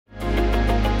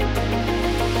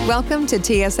Welcome to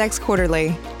TSX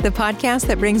Quarterly, the podcast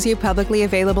that brings you publicly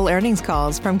available earnings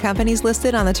calls from companies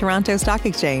listed on the Toronto Stock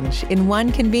Exchange in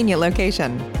one convenient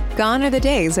location. Gone are the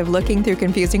days of looking through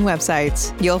confusing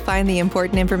websites. You'll find the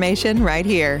important information right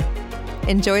here.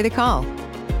 Enjoy the call.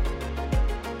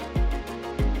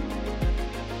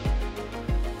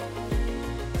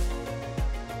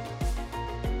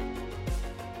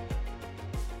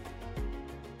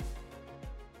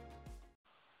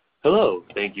 Hello,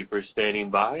 thank you for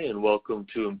standing by and welcome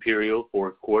to Imperial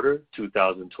Fourth Quarter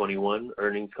 2021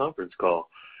 Earnings Conference Call.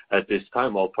 At this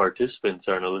time, all participants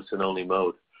are in a listen-only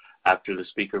mode. After the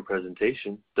speaker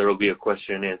presentation, there will be a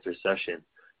question and answer session.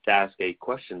 To ask a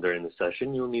question during the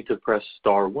session, you'll need to press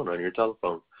star 1 on your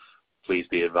telephone. Please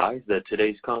be advised that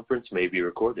today's conference may be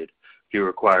recorded. If you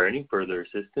require any further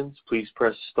assistance, please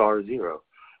press star 0.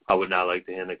 I would now like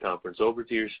to hand the conference over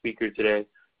to your speaker today,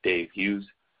 Dave Hughes,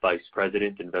 Vice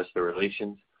President, Investor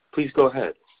Relations. Please go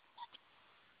ahead.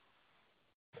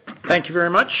 Thank you very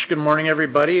much. Good morning,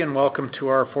 everybody, and welcome to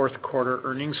our fourth quarter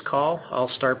earnings call. I'll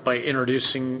start by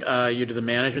introducing you to the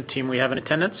management team we have in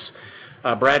attendance.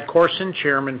 Brad Corson,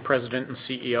 Chairman, President, and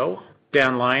CEO.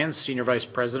 Dan Lyons, Senior Vice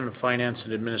President of Finance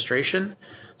and Administration.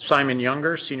 Simon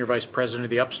Younger, Senior Vice President of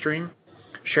the Upstream.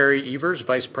 Sherry Evers,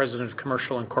 Vice President of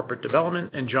Commercial and Corporate Development,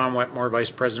 and John Wetmore,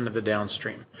 Vice President of the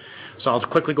Downstream. So I'll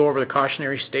quickly go over the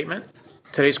cautionary statement.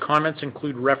 Today's comments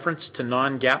include reference to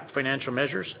non-GAAP financial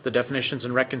measures. The definitions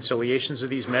and reconciliations of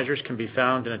these measures can be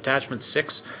found in attachment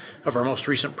 6 of our most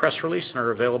recent press release and are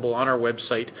available on our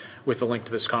website with the link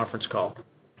to this conference call.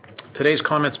 Today's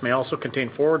comments may also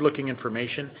contain forward-looking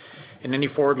information, and any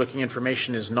forward-looking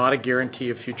information is not a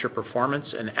guarantee of future performance,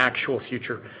 and actual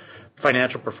future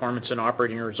financial performance and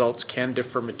operating results can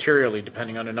differ materially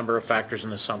depending on a number of factors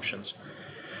and assumptions.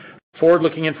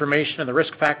 Forward-looking information and the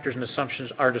risk factors and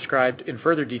assumptions are described in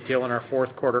further detail in our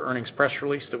fourth quarter earnings press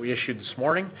release that we issued this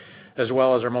morning, as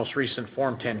well as our most recent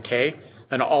Form 10-K,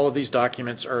 and all of these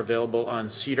documents are available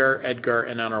on SEDAR, EDGAR,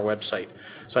 and on our website.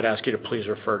 So I'd ask you to please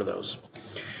refer to those.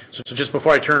 So just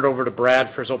before I turn it over to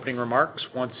Brad for his opening remarks,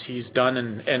 once he's done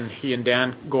and he and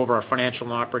Dan go over our financial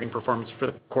and operating performance for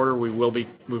the quarter, we will be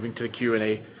moving to the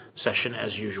Q&A session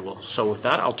as usual. So with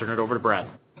that, I'll turn it over to Brad.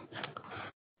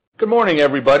 Good morning,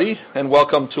 everybody, and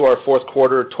welcome to our fourth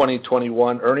quarter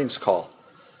 2021 earnings call.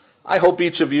 I hope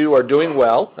each of you are doing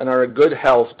well and are in good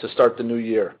health to start the new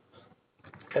year.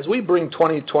 As we bring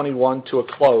 2021 to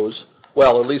a close,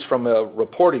 well, at least from a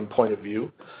reporting point of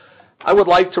view, I would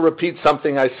like to repeat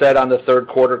something I said on the third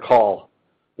quarter call.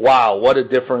 Wow, what a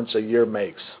difference a year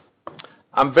makes.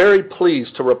 I'm very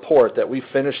pleased to report that we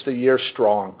finished the year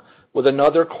strong with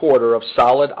another quarter of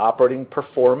solid operating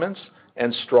performance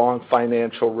and strong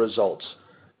financial results.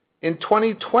 In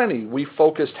 2020, we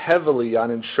focused heavily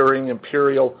on ensuring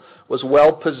Imperial was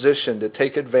well positioned to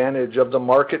take advantage of the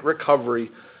market recovery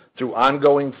through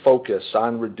ongoing focus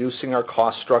on reducing our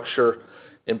cost structure,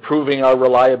 improving our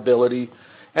reliability,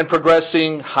 and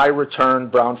progressing high-return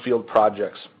brownfield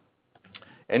projects.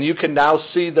 And you can now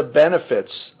see the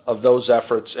benefits of those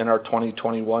efforts in our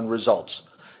 2021 results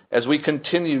as we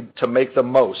continue to make the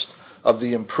most of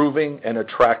the improving and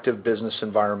attractive business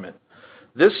environment.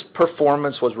 This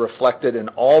performance was reflected in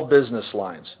all business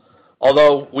lines,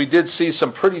 although we did see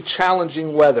some pretty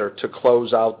challenging weather to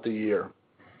close out the year.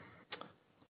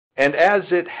 And as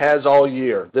it has all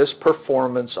year, this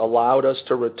performance allowed us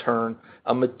to return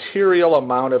a material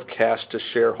amount of cash to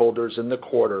shareholders in the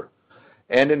quarter,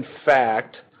 and in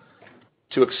fact,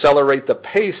 to accelerate the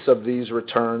pace of these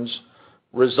returns,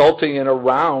 resulting in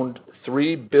around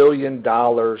 $3 billion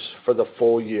for the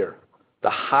full year, the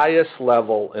highest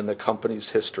level in the company's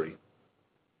history.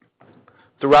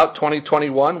 Throughout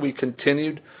 2021, we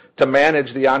continued to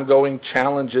manage the ongoing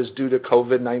challenges due to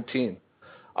COVID-19.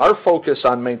 Our focus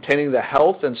on maintaining the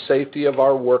health and safety of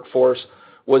our workforce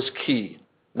was key,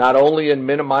 not only in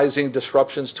minimizing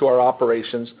disruptions to our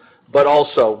operations, but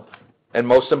also, and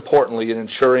most importantly, in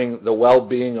ensuring the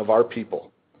well-being of our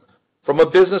people. From a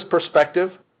business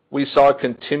perspective, we saw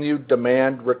continued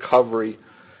demand recovery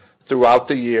throughout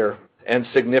the year and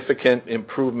significant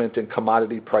improvement in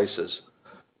commodity prices,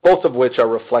 both of which are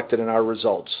reflected in our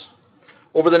results.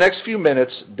 Over the next few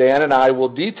minutes, Dan and I will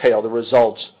detail the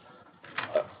results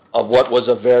of what was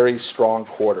a very strong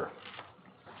quarter.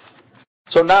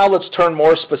 So now let's turn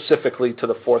more specifically to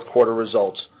the fourth quarter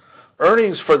results.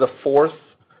 Earnings for the fourth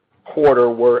quarter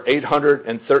were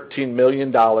 $813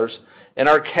 million, and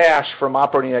our cash from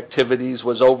operating activities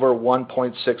was over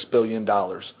 $1.6 billion,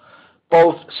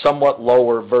 both somewhat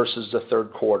lower versus the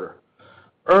third quarter.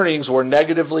 Earnings were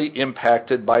negatively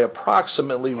impacted by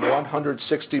approximately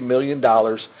 $160 million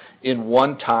in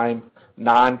one-time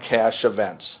non-cash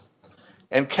events.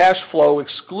 And cash flow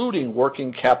excluding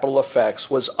working capital effects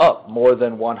was up more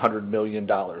than $100 million,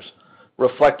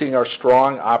 reflecting our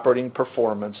strong operating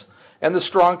performance and the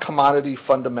strong commodity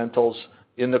fundamentals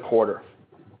in the quarter.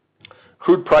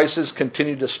 Crude prices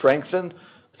continued to strengthen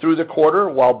through the quarter,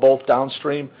 while both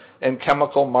downstream and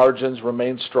chemical margins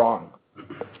remained strong.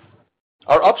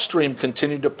 Our upstream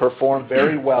continued to perform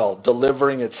very well,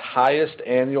 delivering its highest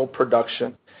annual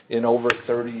production in over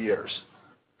 30 years.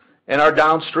 And our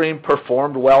downstream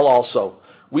performed well also.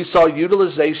 We saw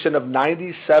utilization of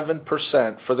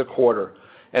 97% for the quarter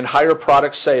and higher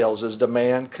product sales as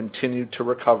demand continued to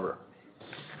recover.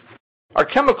 Our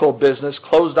chemical business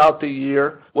closed out the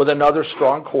year with another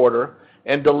strong quarter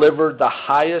and delivered the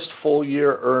highest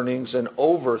full-year earnings in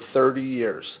over 30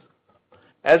 years.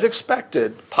 As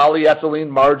expected, polyethylene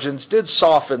margins did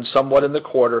soften somewhat in the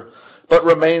quarter, but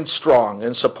remained strong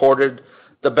and supported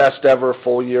the best ever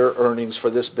full-year earnings for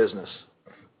this business.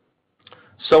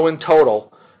 So in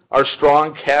total, our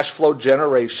strong cash flow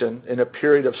generation in a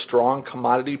period of strong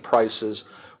commodity prices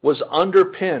was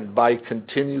underpinned by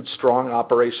continued strong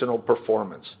operational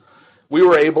performance. We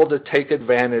were able to take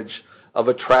advantage of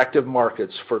attractive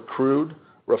markets for crude,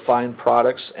 refined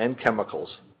products, and chemicals.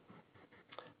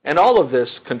 And all of this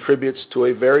contributes to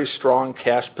a very strong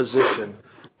cash position,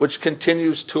 which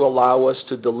continues to allow us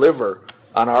to deliver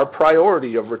on our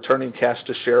priority of returning cash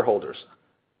to shareholders.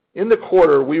 In the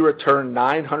quarter, we returned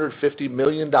 $950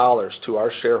 million to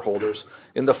our shareholders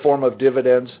in the form of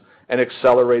dividends and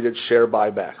accelerated share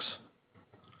buybacks.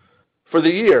 For the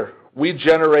year, we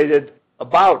generated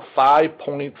about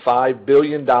 $5.5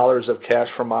 billion of cash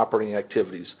from operating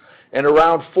activities and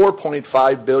around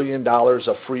 $4.5 billion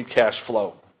of free cash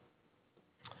flow.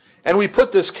 And we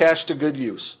put this cash to good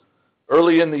use.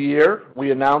 Early in the year,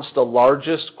 we announced the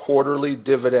largest quarterly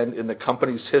dividend in the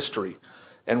company's history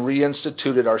and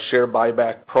reinstituted our share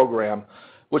buyback program,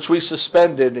 which we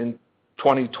suspended in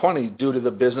 2020 due to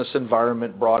the business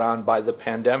environment brought on by the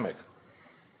pandemic.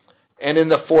 And in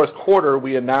the fourth quarter,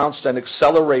 we announced an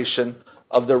acceleration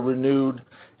of the renewed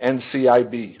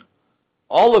NCIB.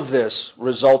 All of this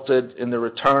resulted in the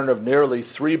return of nearly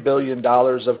 $3 billion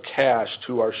of cash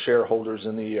to our shareholders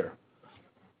in the year.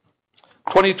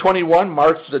 2021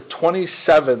 marks the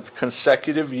 27th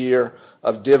consecutive year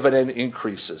of dividend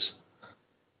increases.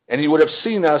 And you would have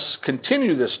seen us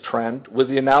continue this trend with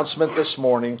the announcement this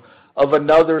morning of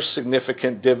another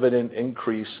significant dividend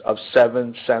increase of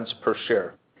 7 cents per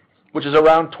share, which is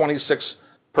around 26%,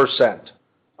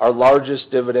 our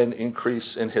largest dividend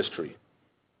increase in history.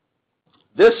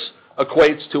 This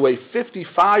equates to a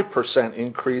 55%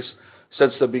 increase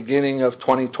since the beginning of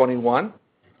 2021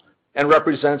 and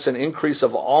represents an increase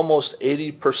of almost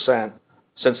 80%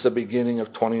 since the beginning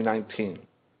of 2019.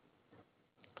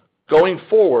 Going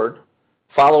forward,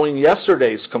 following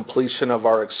yesterday's completion of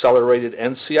our accelerated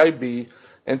NCIB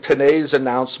and today's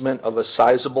announcement of a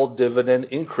sizable dividend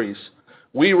increase,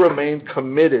 we remain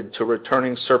committed to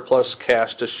returning surplus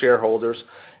cash to shareholders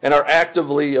and are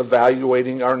actively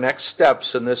evaluating our next steps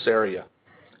in this area,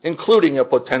 including a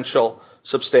potential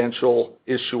substantial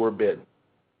issuer bid.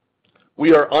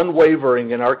 We are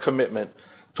unwavering in our commitment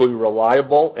to a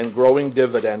reliable and growing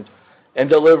dividend and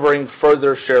delivering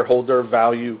further shareholder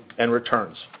value and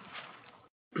returns.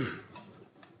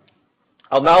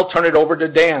 I'll now turn it over to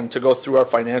Dan to go through our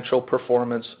financial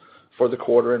performance for the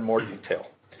quarter in more detail.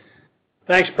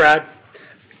 Thanks, Brad.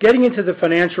 Getting into the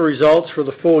financial results for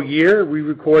the full year, we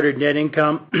recorded net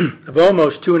income of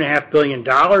almost $2.5 billion,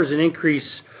 an increase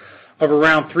of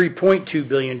around $3.2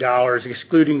 billion,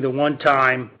 excluding the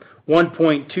one-time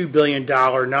 $1.2 billion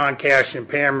non-cash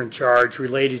impairment charge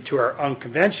related to our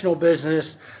unconventional business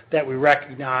that we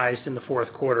recognized in the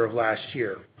fourth quarter of last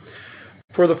year.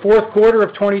 For the fourth quarter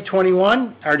of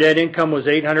 2021, our net income was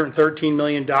 $813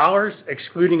 million.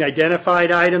 Excluding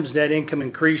identified items, net income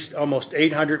increased almost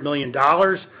 $800 million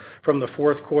from the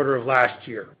fourth quarter of last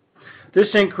year. This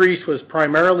increase was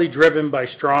primarily driven by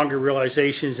stronger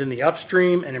realizations in the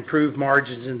upstream and improved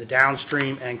margins in the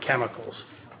downstream and chemicals.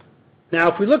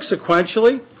 Now, if we look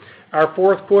sequentially, our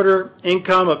fourth quarter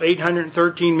income of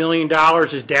 $813 million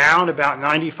is down about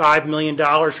 $95 million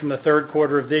from the third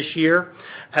quarter of this year.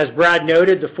 As Brad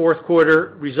noted, the fourth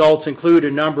quarter results include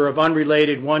a number of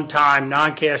unrelated one-time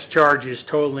non-cash charges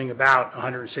totaling about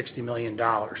 $160 million.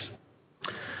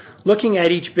 Looking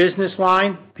at each business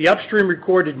line, the upstream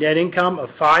recorded net income of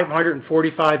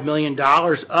 $545 million,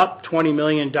 up $20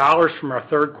 million from our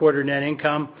third quarter net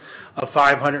income of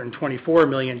 $524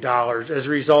 million as a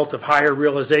result of higher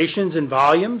realizations and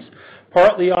volumes,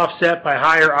 partly offset by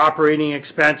higher operating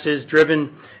expenses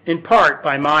driven in part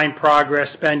by mine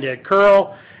progress spend at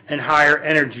Kearl and higher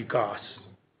energy costs.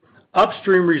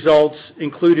 Upstream results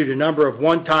included a number of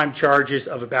one-time charges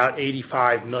of about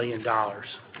 $85 million.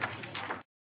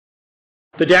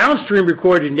 The downstream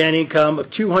recorded net income of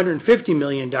 $250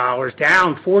 million,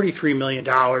 down $43 million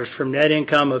from net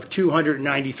income of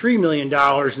 $293 million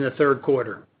in the third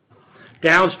quarter.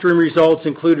 Downstream results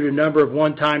included a number of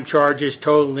one-time charges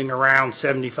totaling around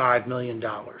 $75 million.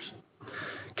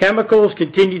 Chemicals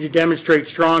continued to demonstrate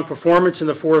strong performance in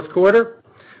the fourth quarter,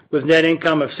 with net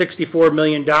income of $64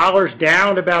 million,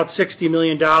 down about $60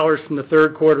 million from the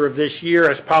third quarter of this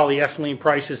year as polyethylene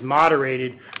prices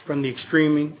moderated from the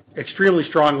extremely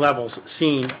strong levels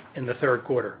seen in the third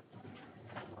quarter.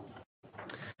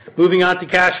 Moving on to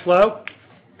cash flow.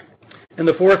 In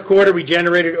the fourth quarter, we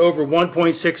generated over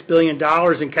 $1.6 billion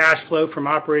in cash flow from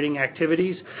operating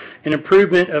activities, an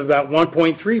improvement of about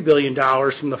 $1.3 billion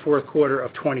from the fourth quarter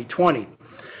of 2020.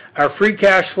 Our free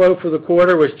cash flow for the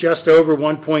quarter was just over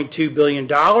 $1.2 billion.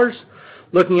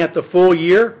 Looking at the full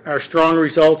year, our strong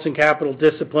results in capital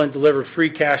discipline delivered free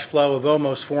cash flow of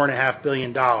almost $4.5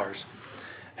 billion.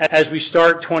 As we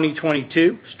start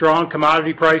 2022, strong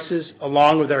commodity prices,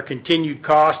 along with our continued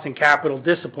cost and capital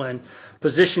discipline,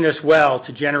 position us well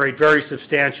to generate very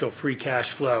substantial free cash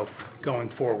flow going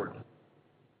forward.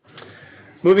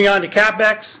 Moving on to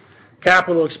CapEx.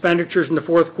 Capital expenditures in the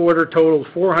fourth quarter totaled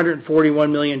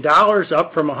 $441 million,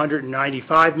 up from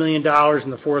 $195 million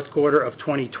in the fourth quarter of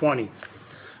 2020.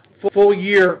 Full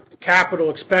year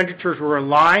capital expenditures were in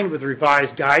line with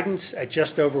revised guidance at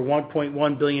just over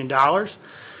 $1.1 billion.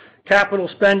 Capital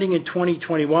spending in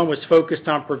 2021 was focused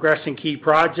on progressing key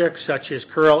projects such as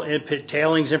Kearl in-pit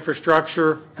tailings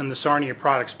infrastructure and the Sarnia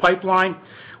Products Pipeline.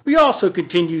 We also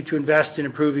continue to invest in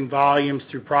improving volumes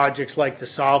through projects like the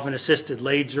solvent-assisted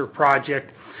laser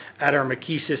project at our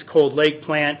McKeesis Cold Lake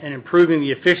plant and improving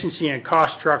the efficiency and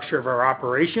cost structure of our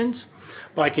operations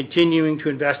by continuing to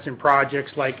invest in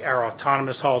projects like our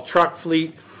autonomous haul truck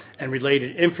fleet and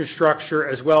related infrastructure,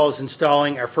 as well as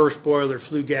installing our first boiler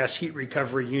flue gas heat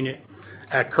recovery unit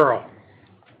at Kearl.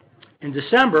 In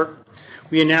December,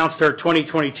 we announced our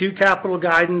 2022 capital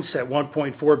guidance at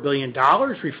 $1.4 billion,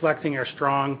 reflecting our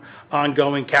strong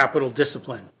ongoing capital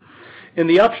discipline. In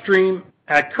the upstream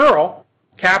at Kearl,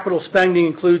 capital spending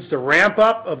includes the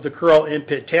ramp-up of the Kearl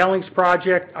in-pit tailings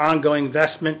project, ongoing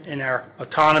investment in our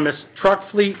autonomous truck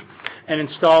fleet, and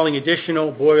installing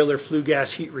additional boiler flue gas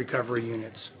heat recovery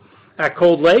units. At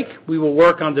Cold Lake, we will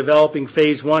work on developing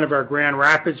phase one of our Grand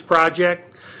Rapids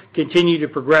project, continue to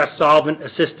progress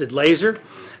solvent-assisted laser,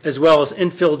 as well as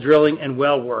infill drilling and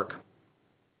well work.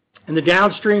 In the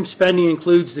downstream, spending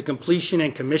includes the completion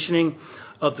and commissioning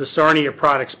of the Sarnia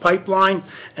Products Pipeline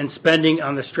and spending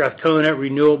on the Strathcona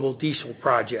Renewable Diesel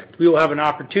Project. We will have an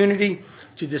opportunity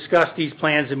to discuss these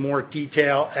plans in more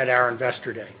detail at our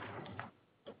Investor Day.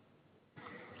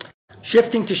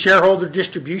 Shifting to shareholder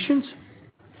distributions.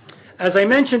 As I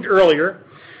mentioned earlier,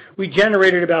 we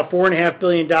generated about $4.5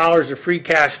 billion of free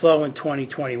cash flow in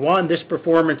 2021. This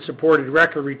performance supported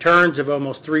record returns of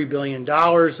almost $3 billion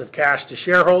of cash to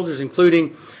shareholders,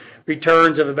 including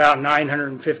returns of about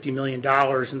 $950 million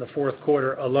in the fourth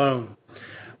quarter alone.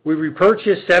 We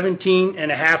repurchased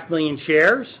 17.5 million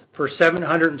shares for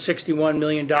 $761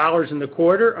 million in the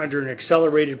quarter under an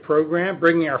accelerated program,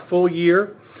 bringing our full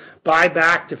year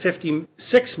buyback to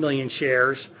 56 million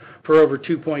shares for over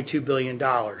 $2.2 billion.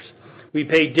 We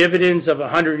paid dividends of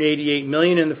 $188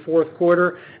 million in the fourth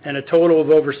quarter and a total of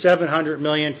over $700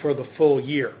 million for the full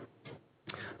year.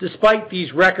 Despite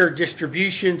these record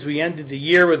distributions, we ended the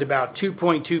year with about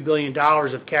 $2.2 billion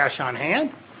of cash on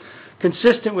hand.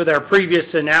 Consistent with our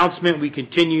previous announcement, we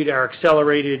continued our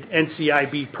accelerated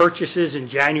NCIB purchases in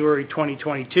January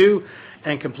 2022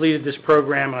 and completed this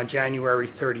program on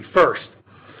January 31st.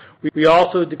 We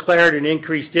also declared an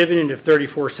increased dividend of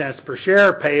 34 cents per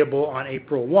share payable on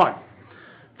April 1.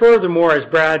 Furthermore, as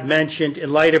Brad mentioned,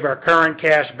 in light of our current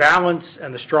cash balance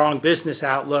and the strong business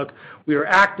outlook, we are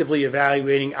actively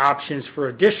evaluating options for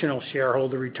additional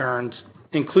shareholder returns,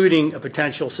 including a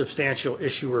potential substantial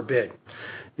issuer bid.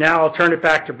 Now I'll turn it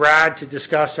back to Brad to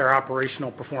discuss our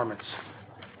operational performance.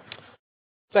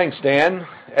 Thanks, Dan.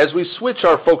 As we switch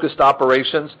our focused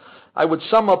operations, I would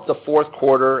sum up the fourth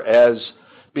quarter as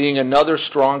being another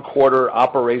strong quarter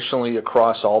operationally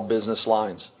across all business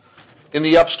lines. In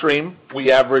the upstream,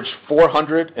 we averaged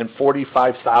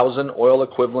 445,000 oil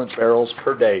equivalent barrels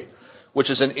per day, which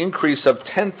is an increase of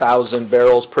 10,000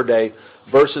 barrels per day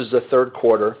versus the third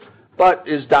quarter, but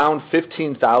is down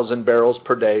 15,000 barrels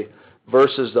per day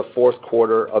versus the fourth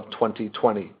quarter of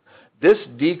 2020. This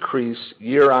decrease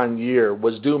year on year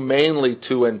was due mainly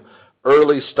to an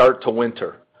early start to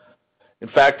winter. In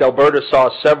fact, Alberta saw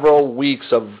several weeks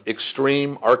of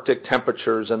extreme Arctic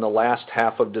temperatures in the last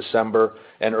half of December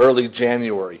and early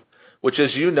January, which,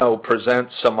 as you know,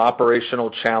 presents some operational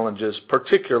challenges,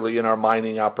 particularly in our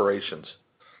mining operations.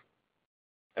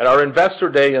 At our Investor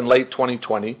Day in late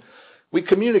 2020, we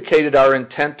communicated our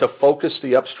intent to focus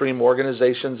the upstream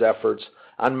organization's efforts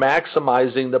on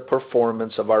maximizing the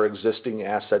performance of our existing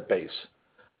asset base.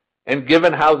 And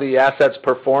given how the assets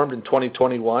performed in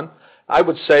 2021, I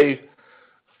would say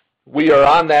we are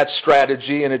on that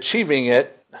strategy and achieving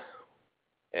it,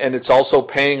 and it's also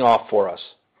paying off for us.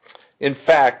 In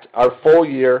fact, our full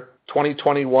year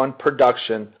 2021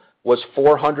 production was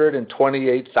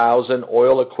 428,000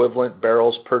 oil equivalent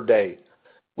barrels per day,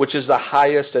 which is the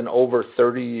highest in over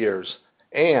 30 years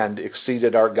and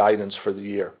exceeded our guidance for the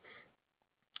year.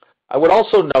 I would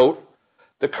also note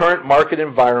the current market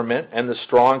environment and the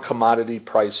strong commodity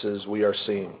prices we are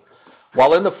seeing.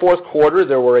 While in the fourth quarter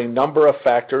there were a number of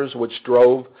factors which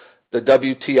drove the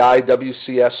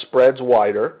WTI-WCS spreads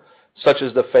wider, such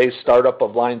as the phased startup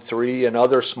of Line 3 and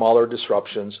other smaller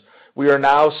disruptions, we are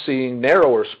now seeing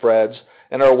narrower spreads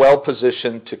and are well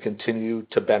positioned to continue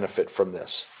to benefit from this.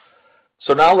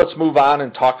 So now let's move on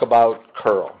and talk about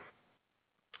Kearl.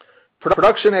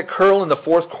 Production at Kearl in the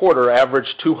fourth quarter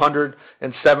averaged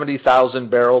 270,000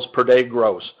 barrels per day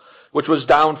gross, which was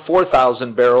down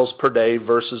 4,000 barrels per day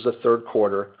versus the third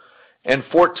quarter and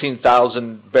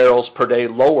 14,000 barrels per day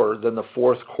lower than the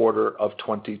fourth quarter of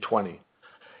 2020.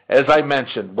 As I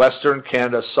mentioned, Western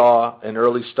Canada saw an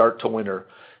early start to winter,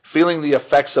 feeling the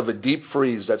effects of a deep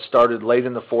freeze that started late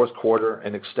in the fourth quarter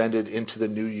and extended into the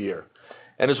new year.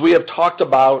 And as we have talked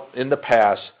about in the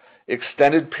past,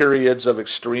 extended periods of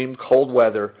extreme cold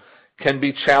weather can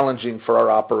be challenging for our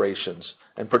operations,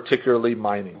 and particularly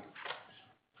mining.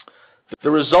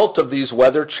 The result of these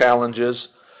weather challenges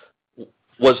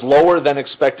was lower than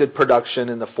expected production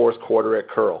in the fourth quarter at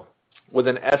Kearl, with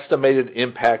an estimated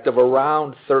impact of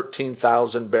around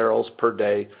 13,000 barrels per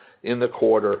day in the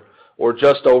quarter, or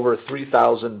just over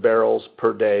 3,000 barrels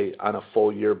per day on a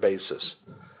full year basis.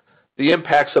 The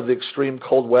impacts of the extreme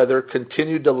cold weather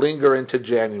continued to linger into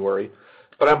January,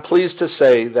 but I'm pleased to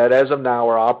say that as of now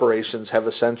our operations have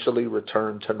essentially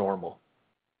returned to normal.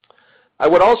 I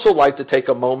would also like to take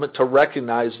a moment to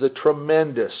recognize the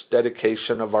tremendous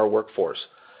dedication of our workforce,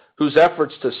 whose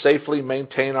efforts to safely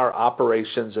maintain our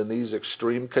operations in these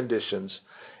extreme conditions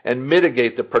and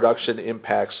mitigate the production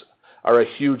impacts are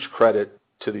a huge credit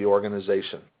to the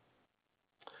organization.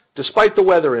 Despite the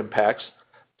weather impacts,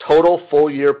 total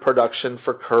full-year production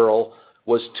for Kearl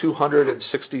was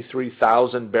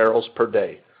 263,000 barrels per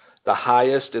day, the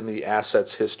highest in the asset's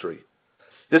history.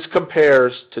 This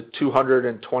compares to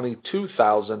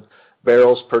 222,000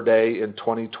 barrels per day in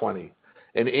 2020,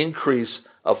 an increase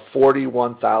of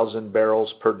 41,000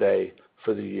 barrels per day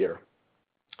for the year.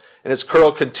 And as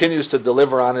Kearl continues to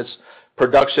deliver on its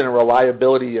production and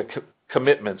reliability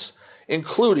commitments,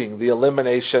 including the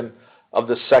elimination of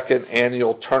the second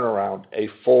annual turnaround a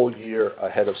full year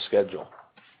ahead of schedule.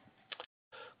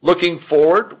 Looking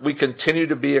forward, we continue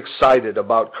to be excited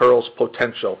about Kearl's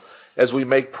potential as we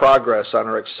make progress on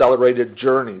our accelerated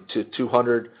journey to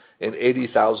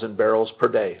 280,000 barrels per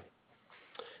day.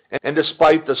 And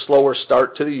despite the slower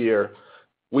start to the year,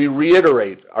 we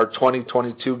reiterate our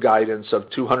 2022 guidance of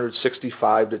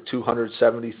 265,000 to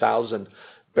 270,000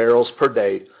 barrels per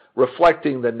day,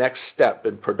 reflecting the next step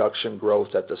in production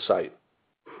growth at the site.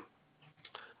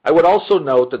 I would also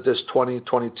note that this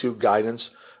 2022 guidance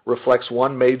reflects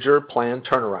one major planned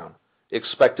turnaround,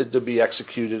 expected to be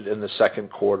executed in the second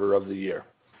quarter of the year.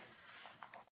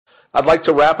 I'd like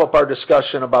to wrap up our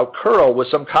discussion about Kearl with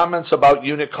some comments about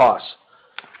unit costs,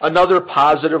 another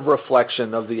positive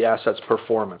reflection of the asset's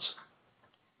performance.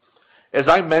 As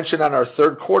I mentioned on our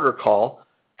third quarter call,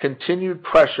 continued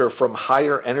pressure from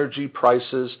higher energy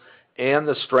prices and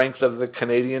the strength of the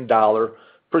Canadian dollar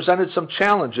presented some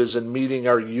challenges in meeting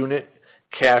our unit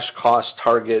cash cost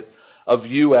target of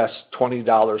US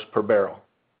 $20 per barrel.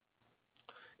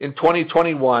 In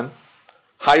 2021,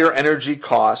 higher energy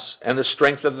costs and the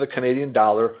strength of the Canadian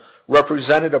dollar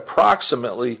represented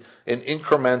approximately an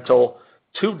incremental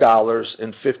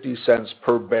 $2.50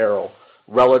 per barrel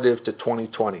relative to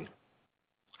 2020.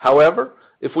 However,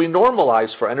 if we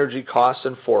normalize for energy costs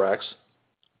and Forex,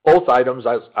 both items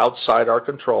outside our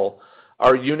control,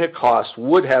 our unit cost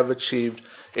would have achieved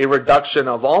a reduction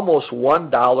of almost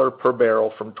 $1 per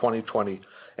barrel from 2020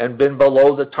 and been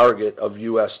below the target of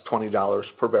US $20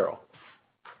 per barrel.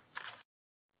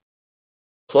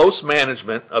 Close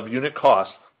management of unit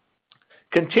costs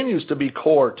continues to be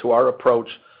core to our approach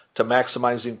to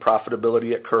maximizing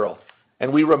profitability at Kearl,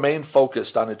 and we remain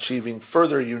focused on achieving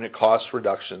further unit cost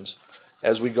reductions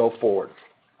as we go forward.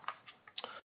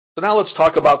 So now let's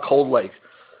talk about Cold Lake.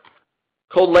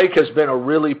 Cold Lake has been a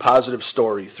really positive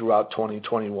story throughout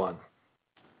 2021.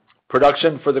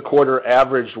 Production for the quarter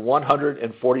averaged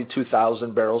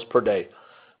 142,000 barrels per day,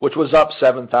 which was up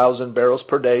 7,000 barrels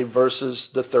per day versus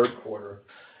the third quarter,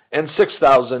 and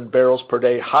 6,000 barrels per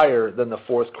day higher than the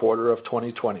fourth quarter of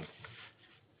 2020.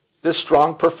 This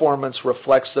strong performance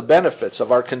reflects the benefits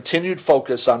of our continued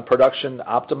focus on production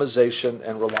optimization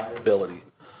and reliability.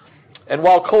 And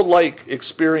while Cold Lake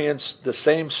experienced the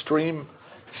same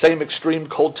extreme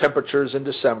cold temperatures in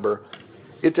December,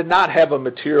 it did not have a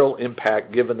material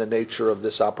impact given the nature of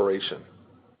this operation.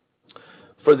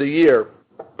 For the year,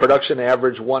 production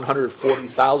averaged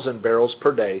 140,000 barrels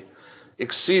per day,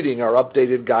 exceeding our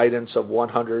updated guidance of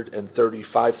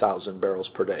 135,000 barrels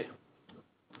per day.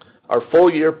 Our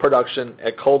full-year production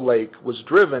at Cold Lake was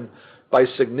driven by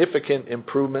significant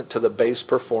improvement to the base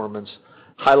performance,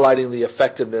 highlighting the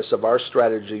effectiveness of our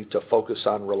strategy to focus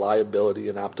on reliability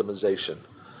and optimization.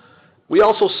 We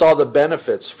also saw the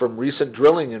benefits from recent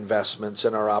drilling investments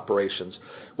in our operations,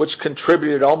 which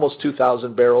contributed almost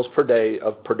 2,000 barrels per day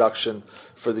of production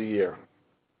for the year.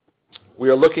 We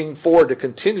are looking forward to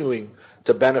continuing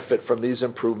to benefit from these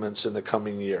improvements in the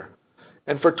coming year.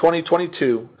 And for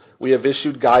 2022, we have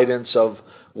issued guidance of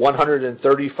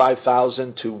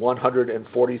 135,000 to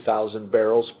 140,000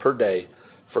 barrels per day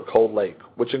for Cold Lake,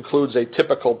 which includes a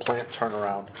typical plant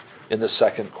turnaround in the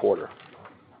second quarter.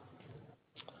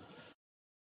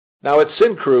 Now at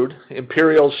Syncrude,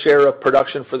 Imperial's share of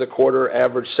production for the quarter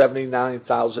averaged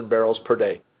 79,000 barrels per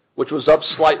day, which was up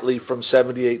slightly from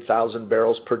 78,000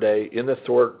 barrels per day in the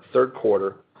third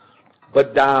quarter,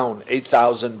 but down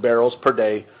 8,000 barrels per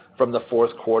day from the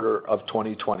fourth quarter of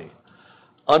 2020.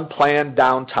 Unplanned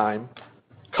downtime,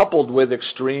 coupled with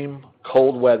extreme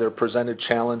cold weather, presented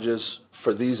challenges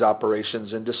for these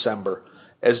operations in December,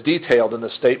 as detailed in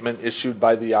the statement issued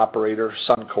by the operator,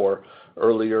 Suncor,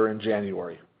 earlier in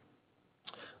January.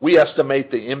 We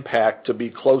estimate the impact to be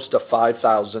close to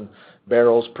 5,000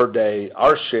 barrels per day,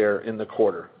 our share in the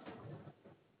quarter.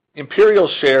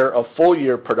 Imperial's share of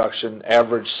full-year production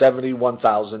averaged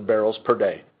 71,000 barrels per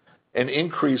day, an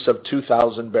increase of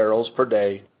 2,000 barrels per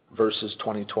day versus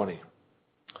 2020.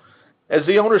 As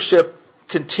the ownership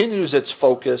continues its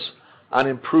focus on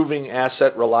improving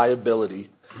asset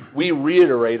reliability, we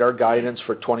reiterate our guidance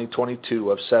for 2022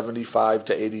 of 75,000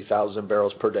 to 80,000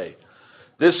 barrels per day.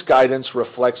 This guidance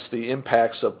reflects the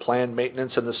impacts of planned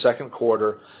maintenance in the second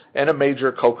quarter and a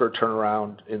major coker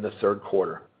turnaround in the third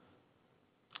quarter.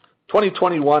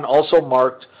 2021 also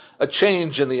marked a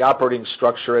change in the operating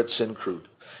structure at Syncrude,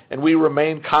 and we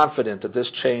remain confident that this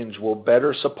change will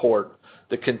better support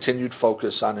the continued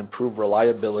focus on improved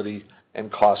reliability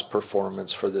and cost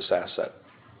performance for this asset.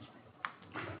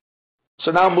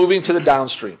 So now moving to the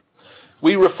downstream.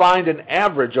 We refined an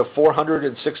average of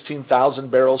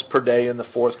 416,000 barrels per day in the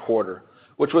fourth quarter,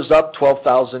 which was up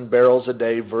 12,000 barrels a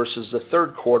day versus the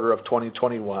third quarter of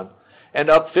 2021, and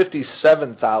up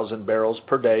 57,000 barrels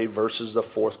per day versus the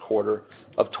fourth quarter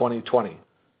of 2020,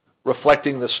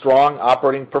 reflecting the strong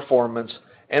operating performance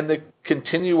and the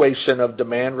continuation of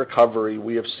demand recovery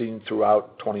we have seen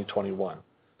throughout 2021.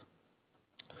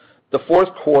 The fourth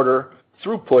quarter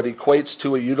throughput equates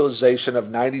to a utilization of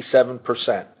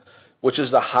 97%, which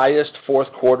is the highest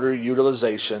fourth quarter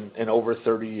utilization in over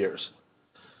 30 years.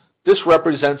 This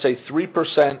represents a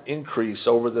 3% increase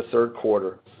over the third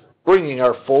quarter, bringing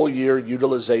our full year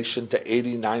utilization to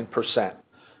 89%,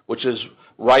 which is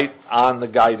right on the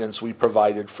guidance we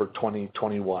provided for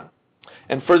 2021.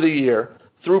 And for the year,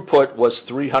 throughput was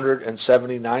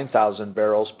 379,000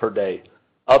 barrels per day,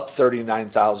 up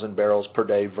 39,000 barrels per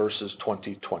day versus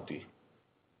 2020.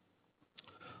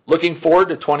 Looking forward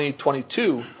to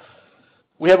 2022,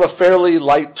 we have a fairly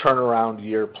light turnaround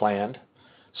year planned,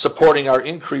 supporting our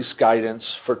increased guidance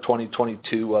for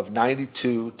 2022 of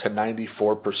 92 to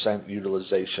 94%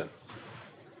 utilization.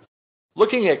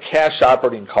 Looking at cash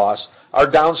operating costs, our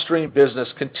downstream business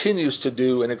continues to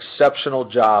do an exceptional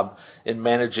job in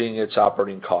managing its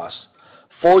operating costs.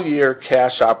 Full year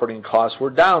cash operating costs were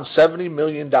down $70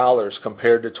 million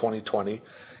compared to 2020,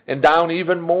 and down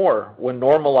even more when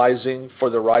normalizing for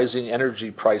the rising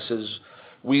energy prices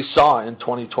we saw in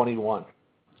 2021.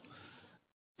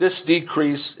 This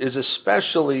decrease is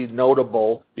especially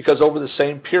notable because over the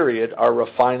same period, our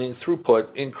refining throughput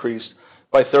increased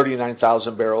by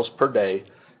 39,000 barrels per day,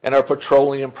 and our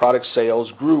petroleum product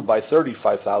sales grew by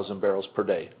 35,000 barrels per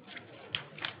day.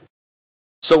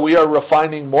 So we are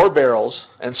refining more barrels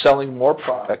and selling more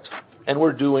product, and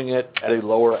we're doing it at a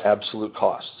lower absolute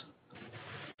cost.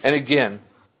 And again,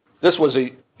 this was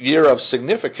a year of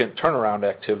significant turnaround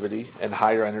activity and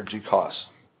higher energy costs.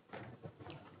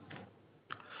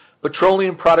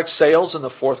 Petroleum product sales in the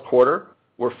fourth quarter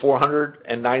were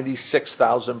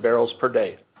 496,000 barrels per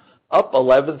day, up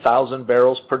 11,000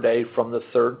 barrels per day from the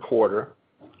third quarter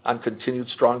on continued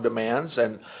strong demands,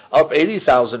 and up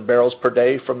 80,000 barrels per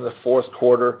day from the fourth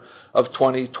quarter of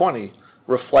 2020,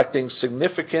 reflecting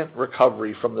significant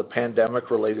recovery from the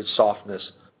pandemic-related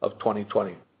softness of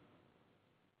 2020.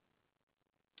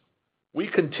 We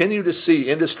continue to see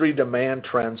industry demand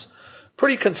trends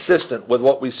pretty consistent with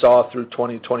what we saw through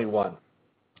 2021,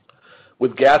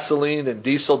 with gasoline and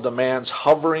diesel demands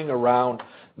hovering around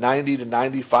 90 to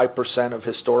 95% of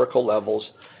historical levels,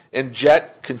 and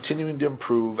jet continuing to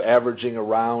improve, averaging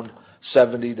around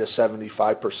 70 to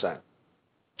 75%.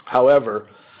 However,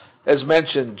 as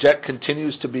mentioned, jet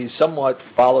continues to be somewhat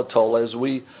volatile as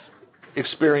we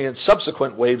experience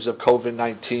subsequent waves of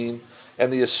COVID-19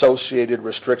 and the associated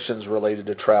restrictions related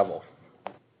to travel.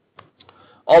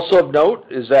 Also of note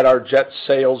is that our jet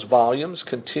sales volumes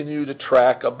continue to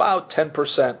track about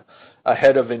 10%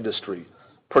 ahead of industry,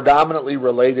 predominantly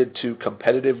related to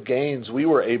competitive gains we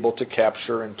were able to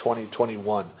capture in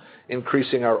 2021,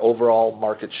 increasing our overall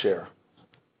market share.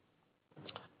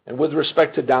 And with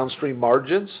respect to downstream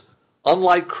margins,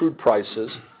 unlike crude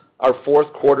prices, our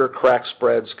fourth quarter crack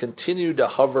spreads continue to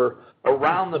hover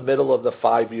around the middle of the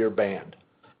 5-year band,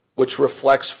 which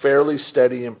reflects fairly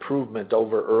steady improvement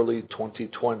over early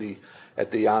 2020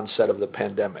 at the onset of the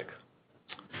pandemic.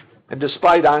 And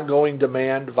despite ongoing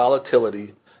demand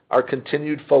volatility, our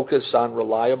continued focus on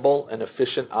reliable and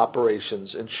efficient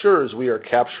operations ensures we are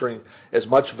capturing as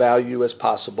much value as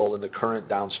possible in the current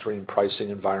downstream pricing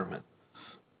environment.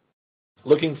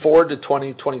 Looking forward to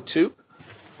 2022,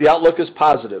 the outlook is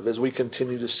positive as we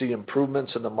continue to see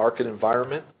improvements in the market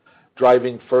environment,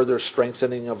 driving further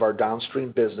strengthening of our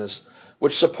downstream business,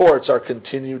 which supports our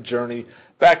continued journey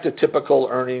back to typical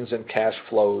earnings and cash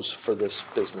flows for this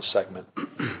business segment.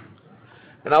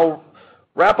 And I'll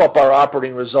wrap up our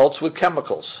operating results with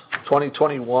chemicals.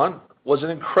 2021 was an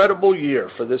incredible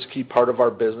year for this key part of our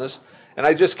business, and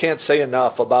I just can't say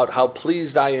enough about how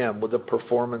pleased I am with the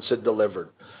performance it delivered,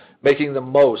 making the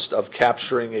most of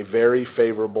capturing a very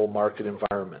favorable market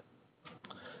environment.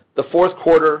 The fourth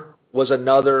quarter was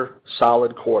another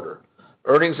solid quarter.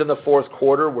 Earnings in the fourth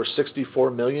quarter were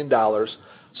 $64 million,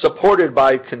 supported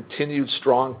by continued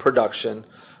strong production,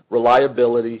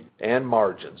 reliability, and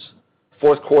margins.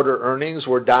 Fourth quarter earnings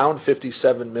were down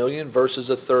 $57 million versus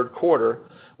the third quarter,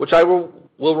 which I will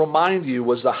remind you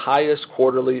was the highest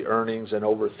quarterly earnings in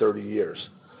over 30 years.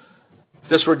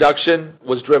 This reduction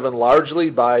was driven largely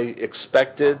by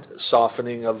expected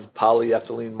softening of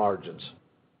polyethylene margins.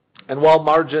 And while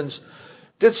margins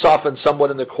did soften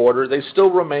somewhat in the quarter, they still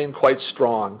remain quite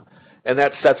strong, and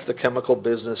that sets the chemical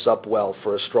business up well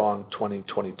for a strong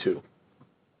 2022.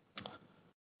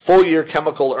 Full-year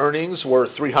chemical earnings were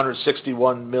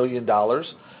 $361 million,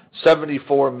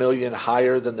 $74 million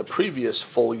higher than the previous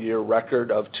full-year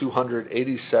record of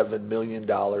 $287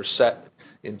 million set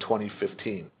in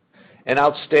 2015. An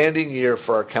outstanding year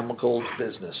for our chemicals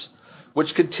business,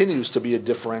 which continues to be a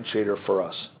differentiator for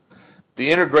us. The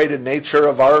integrated nature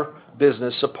of our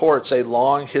business supports a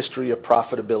long history of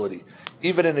profitability,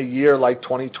 even in a year like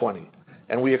 2020,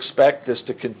 and we expect this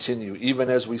to continue even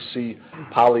as we see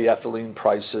polyethylene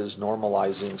prices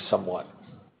normalizing somewhat.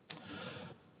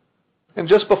 And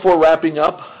just before wrapping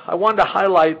up, I wanted to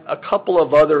highlight a couple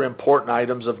of other important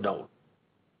items of note.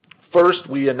 First,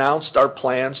 we announced our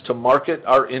plans to market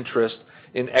our interest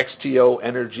in XTO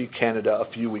Energy Canada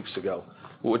a few weeks ago,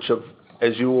 which,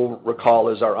 as you will recall,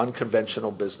 is our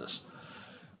unconventional business.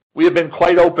 We have been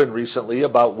quite open recently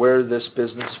about where this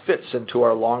business fits into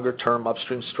our longer-term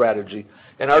upstream strategy,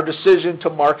 and our decision to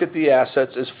market the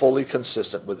assets is fully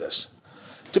consistent with this.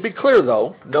 To be clear,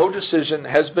 though, no decision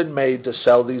has been made to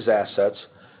sell these assets,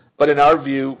 but in our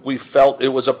view, we felt it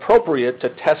was appropriate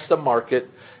to test the market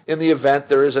in the event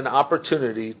there is an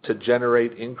opportunity to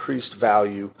generate increased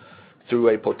value through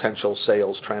a potential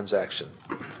sales transaction.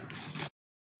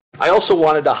 I also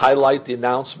wanted to highlight the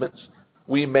announcements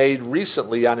we made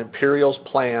recently on Imperial's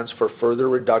plans for further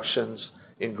reductions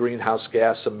in greenhouse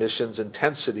gas emissions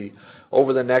intensity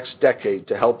over the next decade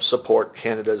to help support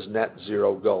Canada's net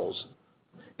zero goals.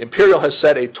 Imperial has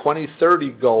set a 2030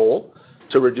 goal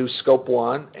to reduce Scope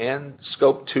 1 and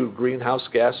Scope 2 greenhouse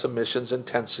gas emissions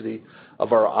intensity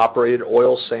of our operated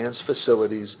oil sands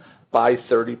facilities by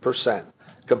 30%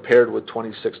 compared with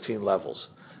 2016 levels.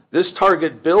 This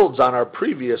target builds on our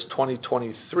previous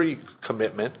 2023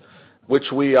 commitment,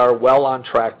 which we are well on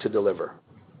track to deliver.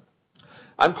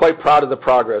 I'm quite proud of the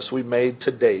progress we made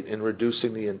to date in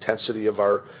reducing the intensity of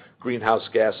our greenhouse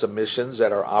gas emissions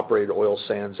at our operated oil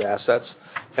sands assets,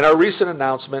 and our recent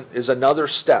announcement is another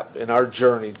step in our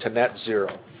journey to net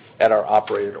zero at our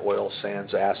operated oil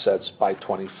sands assets by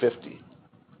 2050.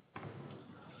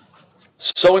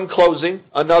 So in closing,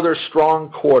 another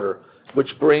strong quarter,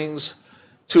 which brings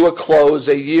to a close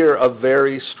a year of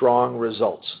very strong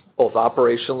results, both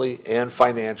operationally and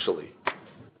financially.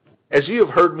 As you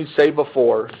have heard me say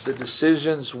before, the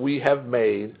decisions we have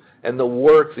made and the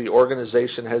work the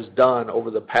organization has done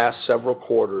over the past several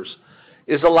quarters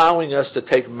is allowing us to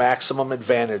take maximum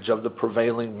advantage of the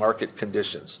prevailing market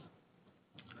conditions.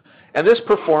 And this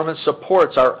performance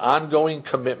supports our ongoing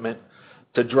commitment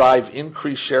to drive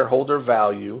increased shareholder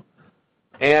value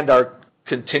and our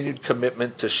continued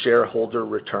commitment to shareholder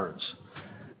returns.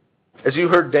 As you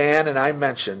heard Dan and I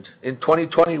mentioned, in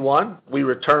 2021, we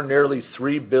returned nearly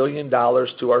 $3 billion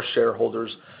to our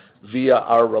shareholders via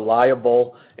our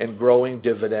reliable and growing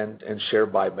dividend and share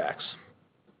buybacks.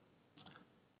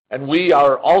 And we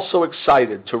are also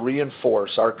excited to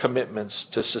reinforce our commitments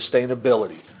to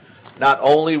sustainability, not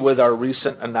only with our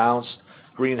recent announced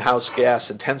greenhouse gas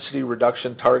intensity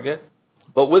reduction target,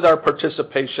 but with our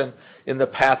participation in the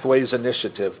Pathways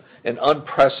Initiative, an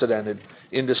unprecedented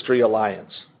industry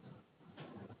alliance.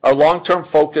 Our long-term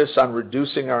focus on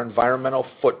reducing our environmental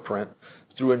footprint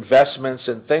through investments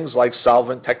in things like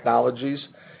solvent technologies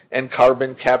and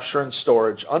carbon capture and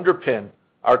storage underpin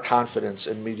our confidence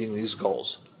in meeting these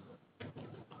goals.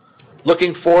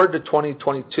 Looking forward to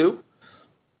 2022,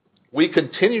 we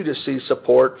continue to see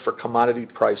support for commodity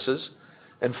prices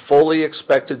and fully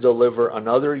expect to deliver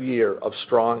another year of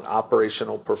strong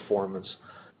operational performance,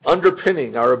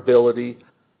 underpinning our ability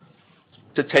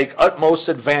to take utmost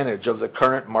advantage of the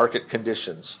current market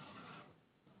conditions.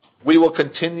 We will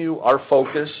continue our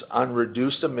focus on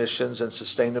reduced emissions and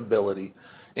sustainability,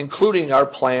 including our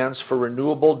plans for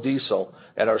renewable diesel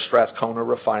at our Strathcona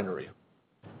refinery.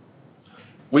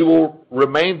 We will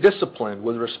remain disciplined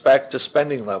with respect to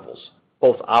spending levels,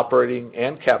 both operating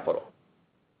and capital.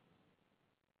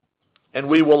 And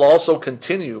we will also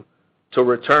continue to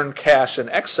return cash in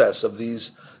excess of these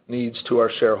needs to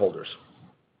our shareholders.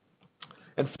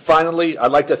 And finally,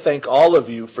 I'd like to thank all of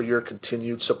you for your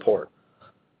continued support.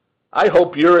 I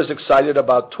hope you're as excited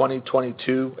about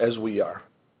 2022 as we are.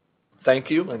 Thank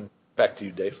you, and back to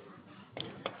you, Dave.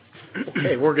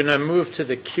 Okay, we're going to move to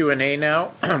the Q&A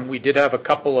now. We did have a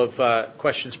couple of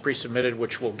questions pre-submitted,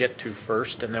 which we'll get to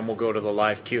first, and then we'll go to the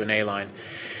live Q&A line.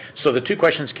 So the two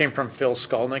questions came from Phil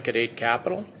Skolnick at 8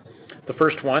 Capital. The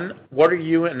first one, what are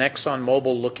you and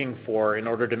ExxonMobil looking for in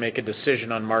order to make a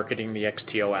decision on marketing the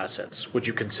XTO assets? Would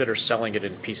you consider selling it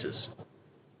in pieces?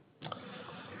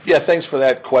 Yeah, thanks for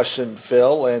that question,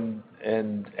 Phil.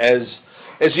 And as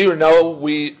you know,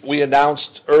 we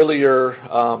announced earlier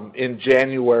in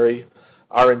January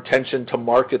our intention to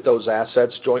market those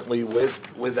assets jointly with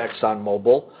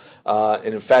ExxonMobil.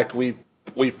 And in fact, we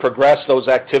progressed those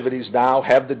activities now,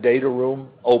 have the data room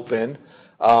open.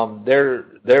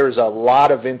 There's a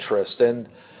lot of interest. And,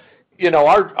 you know,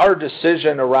 our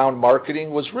decision around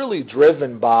marketing was really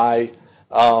driven by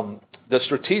the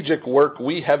strategic work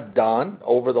we have done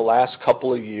over the last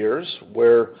couple of years,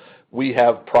 where we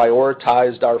have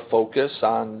prioritized our focus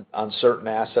on certain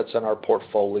assets in our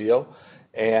portfolio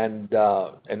and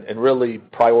really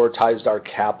prioritized our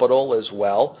capital as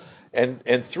well.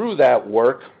 And through that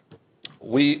work,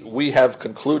 we have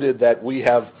concluded that we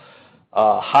have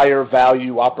higher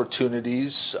value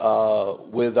opportunities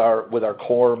with our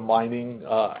core mining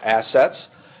assets.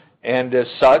 And as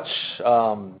such,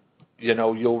 you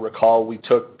know, you'll recall we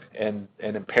took an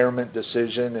impairment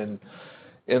decision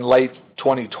in late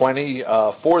 2020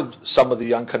 for some of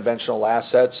the unconventional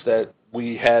assets that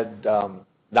we had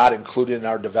not included in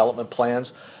our development plans.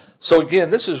 So again,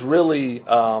 this is really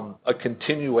a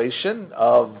continuation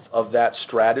of that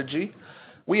strategy.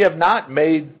 We have not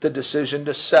made the decision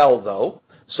to sell, though,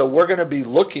 so we're going to be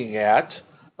looking at,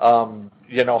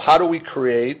 you know, how do we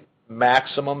create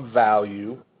maximum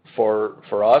value for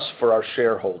us, for our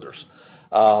shareholders.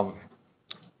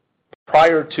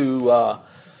 Prior to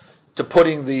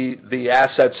putting the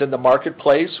assets in the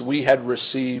marketplace, we had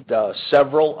received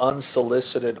several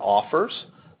unsolicited offers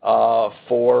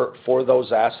for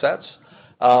those assets.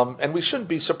 And we shouldn't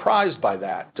be surprised by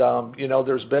that. You know,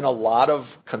 there's been a lot of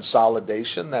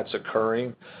consolidation that's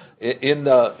occurring in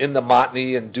the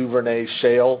Montney and Duvernay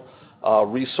shale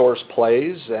resource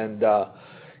plays, and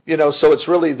you know, so it's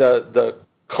really the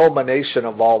culmination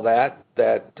of all that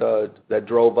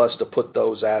drove us to put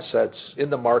those assets in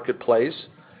the marketplace,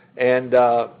 and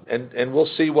we'll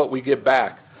see what we get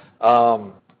back.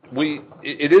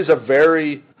 it is a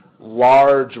very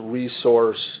large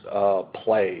resource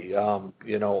play.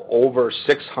 Over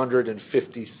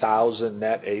 650,000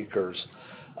 net acres,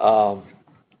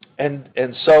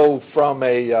 and so from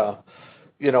a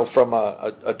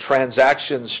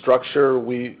transaction structure,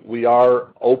 we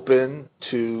are open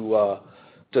to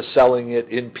selling it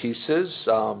in pieces.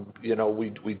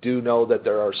 We do know that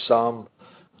there are some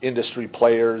industry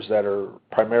players that are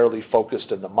primarily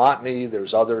focused in the Montney.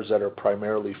 There's others that are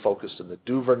primarily focused in the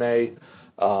Duvernay.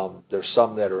 There's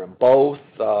some that are in both.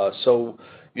 So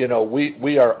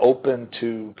we are open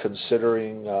to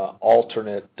considering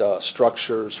alternate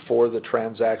structures for the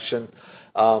transaction.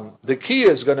 The key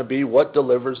is going to be what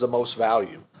delivers the most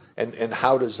value, and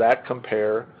how does that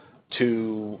compare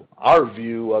to our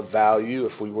view of value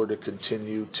if we were to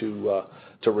continue to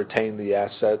retain the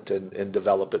asset and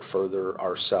develop it further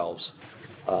ourselves.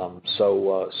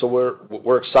 So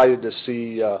we're excited to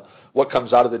see what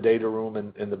comes out of the data room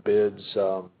and the bids,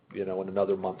 in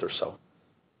another month or so.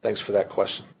 Thanks for that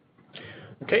question.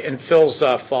 Okay, and Phil's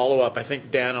follow-up, I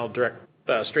think, Dan, I'll direct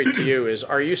straight to you, is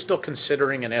are you still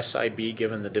considering an SIB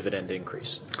given the dividend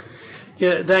increase?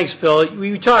 Yeah, thanks, Phil.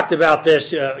 We talked about this,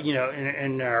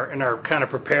 in our kind of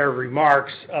prepared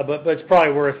remarks, but it's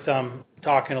probably worth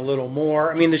talking a little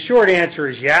more. I mean, the short answer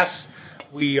is yes.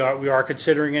 We are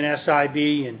considering an SIB,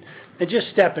 and just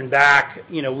stepping back,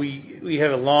 we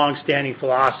have a long-standing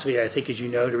philosophy, I think, as you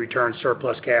know, to return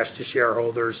surplus cash to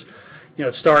shareholders.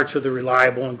 It starts with a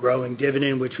reliable and growing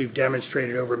dividend, which we've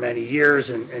demonstrated over many years,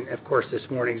 and of course, this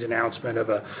morning's announcement of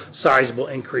a sizable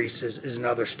increase is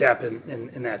another step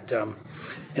in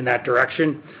that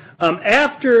direction.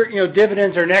 After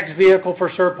dividends, our next vehicle for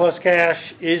surplus cash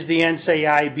is the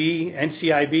NCIB.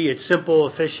 It's simple,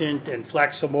 efficient, and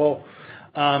flexible.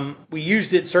 We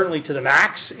used it certainly to the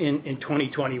max in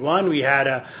 2021. We had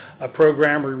a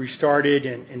program where we started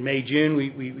in May, June.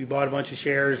 We bought a bunch of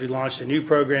shares. We launched a new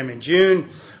program in June.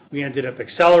 We ended up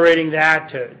accelerating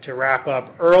that to wrap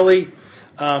up early.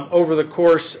 Over the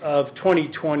course of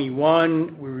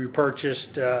 2021, we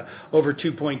repurchased over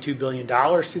 $2.2 billion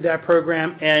through that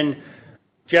program. And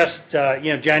just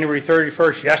January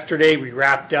 31st, yesterday, we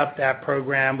wrapped up that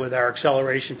program with our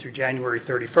acceleration through January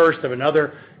 31st of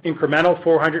another incremental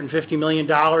 $450 million,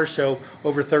 so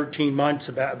over 13 months,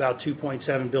 about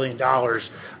 $2.7 billion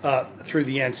through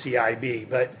the NCIB.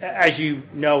 But as you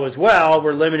know as well,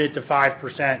 we're limited to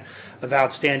 5% of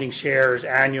outstanding shares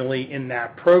annually in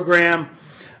that program.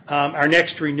 Our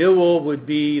next renewal would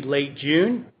be late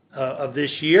June of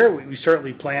this year. We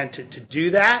certainly plan to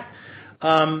do that.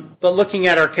 But looking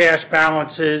at our cash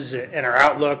balances and our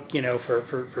outlook,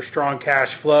 for strong cash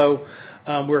flow,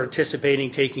 we're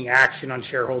anticipating taking action on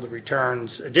shareholder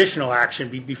returns, additional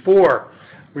action before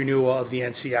renewal of the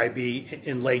NCIB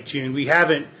in late June. We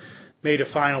haven't made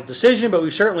a final decision, but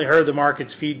we certainly heard the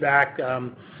market's feedback,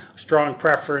 strong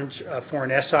preference for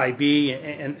an SIB,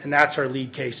 and that's our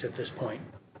lead case at this point.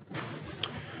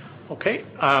 Okay.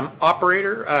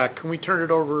 Operator, can we turn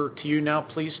it over to you now,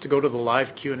 please, to go to the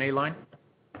live Q&A line?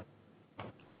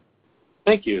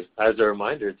 Thank you. As a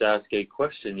reminder, to ask a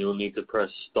question, you will need to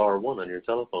press star one on your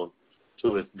telephone.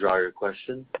 To withdraw your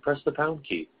question, press the pound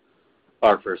key.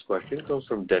 Our first question comes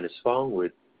from Dennis Fong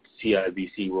with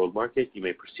CIBC World Market. You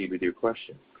may proceed with your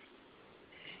question.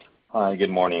 Hi,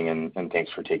 good morning, and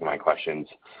thanks for taking my questions.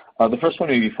 The first one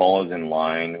maybe follows in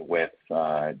line with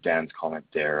Dan's comment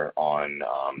there on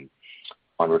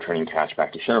returning cash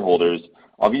back to shareholders.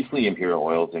 Obviously, Imperial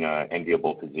Oil is in an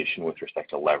enviable position with respect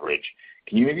to leverage.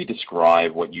 Can you maybe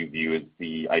describe what you view as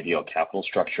the ideal capital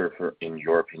structure, in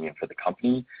your opinion, for the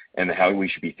company, and how we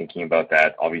should be thinking about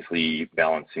that, obviously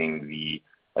balancing the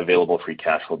available free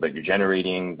cash flow that you're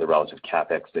generating, the relative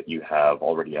CapEx that you have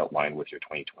already outlined with your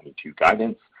 2022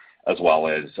 guidance, as well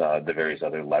as the various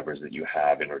other levers that you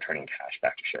have in returning cash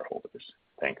back to shareholders?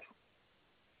 Thanks.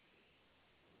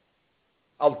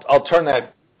 I'll turn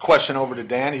that question over to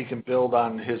Dan. He can build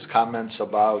on his comments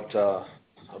about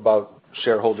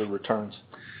shareholder returns.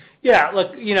 Yeah,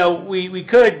 look, we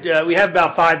have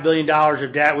about $5 billion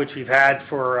of debt, which we've had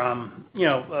for,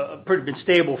 been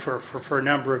stable for a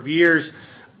number of years.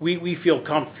 We feel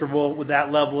comfortable with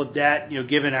that level of debt,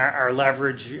 given our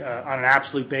leverage on an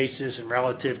absolute basis and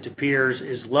relative to peers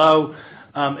is low.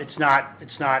 It's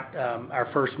not our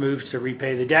first moves to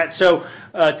repay the debt. So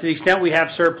to the extent we have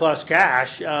surplus cash,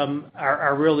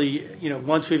 our really,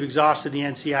 once we've exhausted the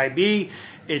NCIB,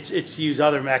 it's to use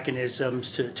other mechanisms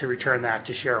to return that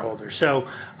to shareholders. So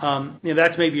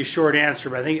that's maybe a short answer,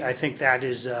 but I think that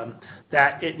is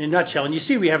that in a nutshell. And you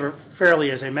see, we have a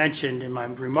fairly, as I mentioned in my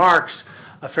remarks,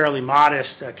 a fairly modest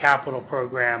capital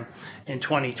program in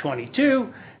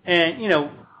 2022,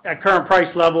 and At current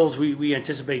price levels, we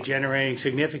anticipate generating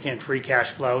significant free cash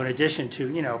flow in addition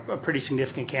to, a pretty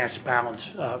significant cash balance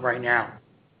right now.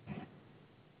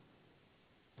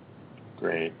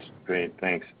 Great.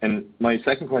 Thanks. And my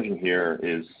second question here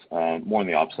is more on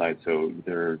the upside, so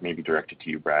either maybe directed to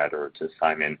you, Brad, or to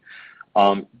Simon.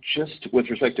 Just with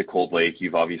respect to Cold Lake,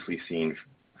 you've obviously seen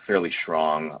fairly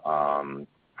strong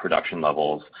production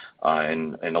levels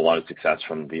and a lot of success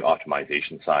from the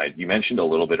optimization side. You mentioned a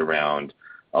little bit around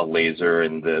laser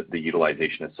and the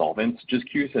utilization of solvents. Just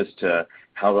curious as to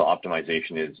how the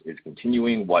optimization is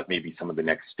continuing, what maybe some of the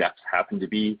next steps happen to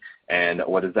be, and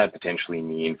what does that potentially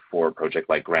mean for a project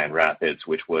like Grand Rapids,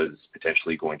 which was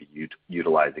potentially going to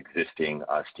utilize existing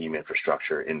steam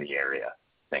infrastructure in the area?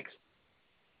 Thanks.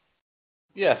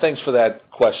 Yeah, thanks for that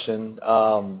question,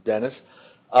 Dennis.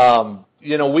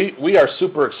 We are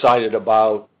super excited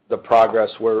about the progress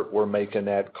we're making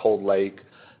at Cold Lake.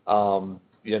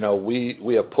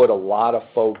 We have put a lot of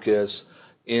focus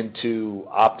into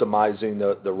optimizing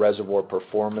the reservoir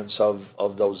performance of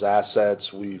those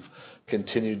assets. We've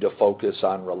continued to focus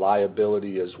on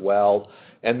reliability as well.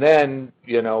 And then,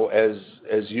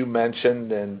 as you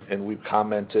mentioned, and we've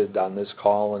commented on this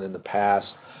call and in the past,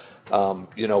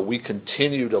 we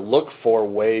continue to look for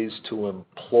ways to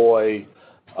employ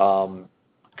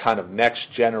kind of next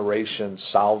generation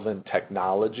solvent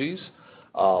technologies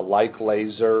like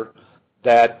laser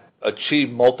that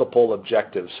achieve multiple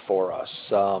objectives for us.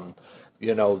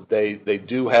 They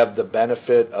do have the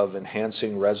benefit of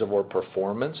enhancing reservoir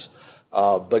performance,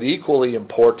 but equally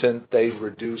important, they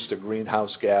reduce the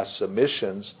greenhouse gas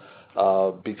emissions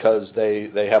because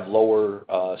they have lower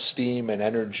steam and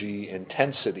energy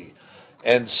intensity.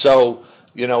 And so,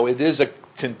 it is a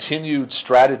continued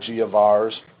strategy of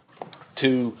ours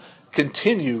to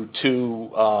continue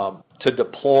to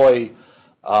deploy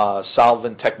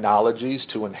solvent technologies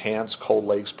to enhance Cold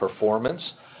Lake's performance.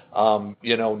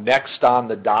 Next on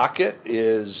the docket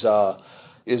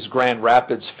is Grand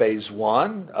Rapids Phase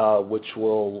 1, which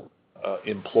will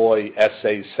employ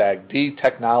SA-SAGD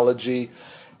technology.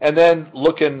 And then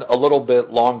looking a little bit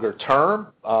longer term,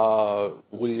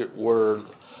 we're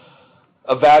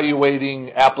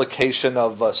evaluating application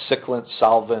of a cyclant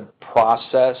solvent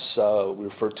process, we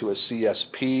refer to as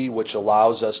CSP, which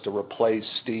allows us to replace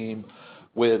steam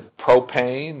with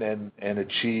propane and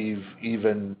achieve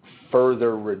even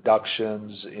further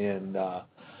reductions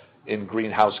in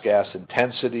greenhouse gas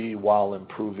intensity while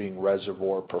improving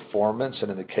reservoir performance. And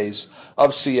in the case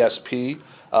of CSP,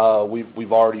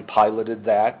 we've already piloted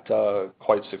that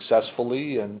quite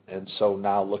successfully, and so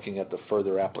now looking at the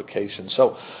further application.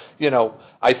 So,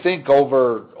 I think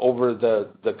over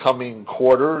the coming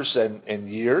quarters and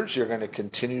years, you're going to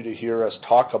continue to hear us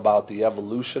talk about the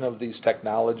evolution of these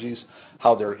technologies,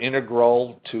 how they're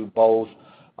integral to both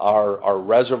our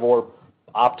reservoir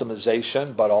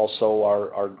optimization, but also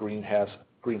our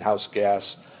greenhouse gas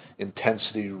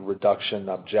intensity reduction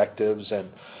objectives. And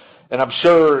I'm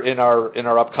sure in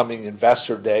our upcoming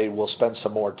Investor Day, we'll spend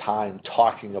some more time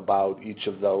talking about each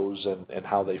of those and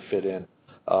how they fit in.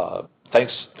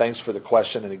 Thanks for the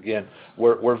question. And again,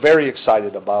 we're very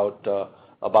excited about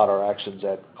our actions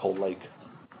at Cold Lake.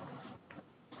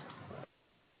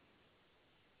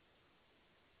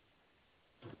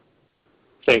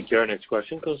 Thank you. Our next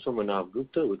question comes from Manav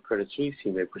Gupta with Credit Suisse.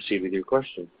 You may proceed with your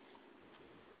question.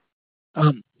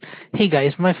 Hey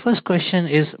guys, my first question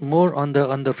is more on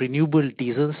the renewable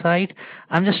diesel side.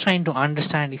 I'm just trying to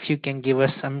understand if you can give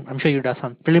us, I'm sure you've done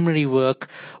some preliminary work,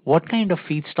 what kind of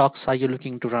feedstocks are you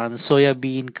looking to run? Soya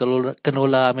bean,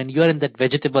 canola, I mean, you're in that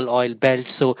vegetable oil belt,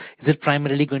 so is it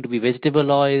primarily going to be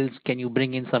vegetable oils? Can you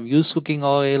bring in some used cooking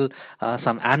oil,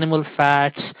 some animal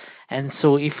fats? And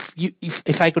so if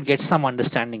I could get some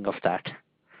understanding of that.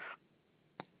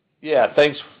 Yeah,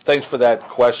 thanks for that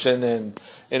question.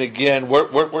 And again,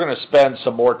 we're going to spend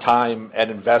some more time at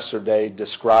Investor Day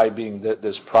describing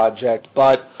this project,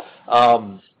 but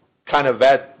kind of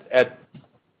at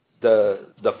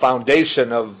the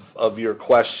foundation of your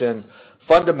question,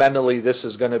 fundamentally this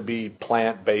is going to be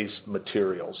plant-based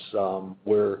materials.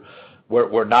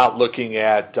 We're not looking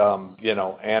at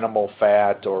animal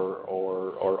fat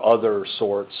or other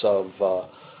sorts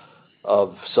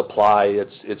of supply.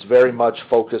 It's very much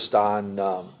focused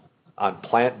on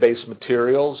plant-based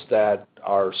materials that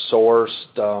are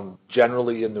sourced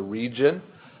generally in the region.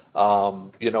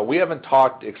 We haven't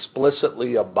talked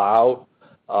explicitly about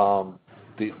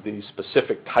the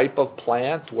specific type of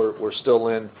plant. We're still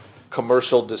in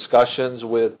commercial discussions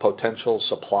with potential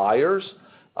suppliers,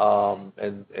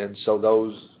 and so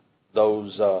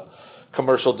those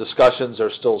commercial discussions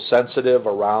are still sensitive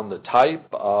around the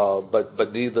type,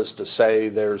 but needless to say,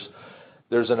 there's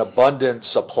there's an abundant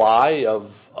supply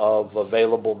of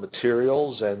available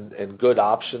materials and good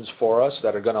options for us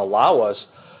that are going to allow us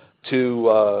to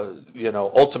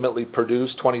ultimately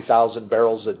produce 20,000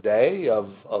 barrels a day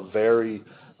of very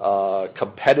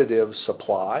competitive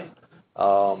supply.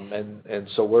 And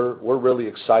so we're really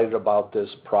excited about this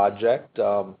project,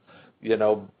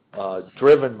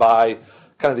 driven by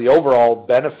kind of the overall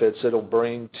benefits it'll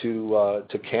bring to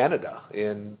Canada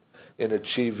in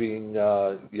achieving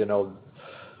our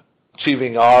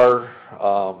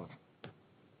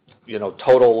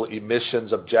total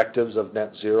emissions objectives of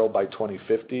net zero by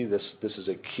 2050. This is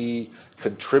a key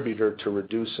contributor to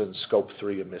reducing Scope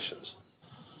 3 emissions.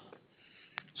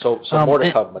 So more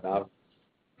to come, Manav.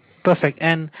 Perfect.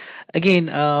 And again,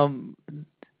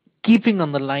 keeping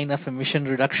on the line of emission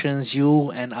reductions,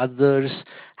 you and others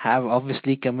have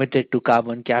obviously committed to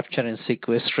carbon capture and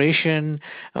sequestration.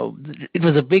 It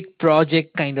was a big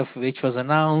project kind of which was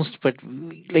announced, but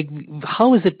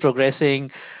how is it progressing?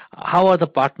 How are the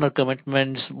partner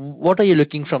commitments? What are you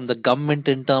looking from the government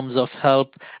in terms of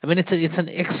help? I mean, it's an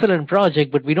excellent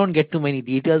project, but we don't get too many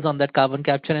details on that carbon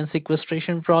capture and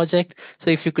sequestration project.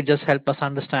 So if you could just help us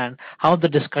understand how the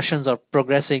discussions are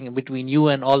progressing between you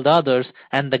and all the others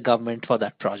and the government for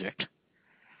that project.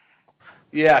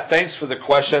 Yeah, thanks for the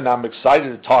question. I'm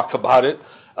excited to talk about it.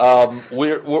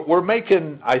 We're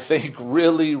making, I think,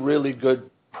 really, really good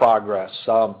progress.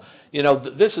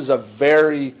 This is a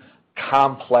very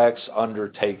complex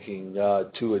undertaking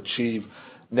to achieve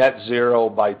net zero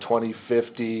by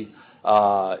 2050,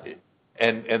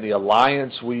 and the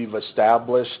alliance we've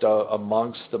established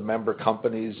amongst the member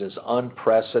companies is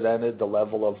unprecedented, the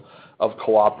level of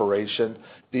cooperation.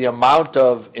 The amount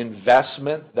of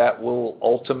investment that will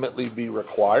ultimately be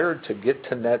required to get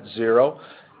to net zero,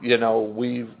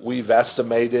 we've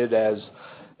estimated as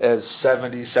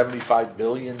 $75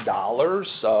 billion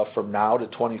from now to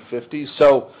 2050.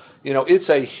 So, it's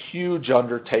a huge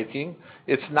undertaking.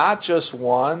 It's not just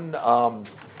one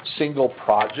single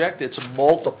project, it's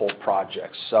multiple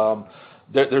projects.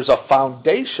 There's a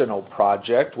foundational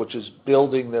project, which is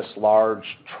building this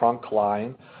large trunk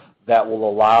line that will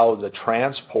allow the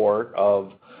transport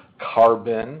of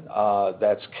carbon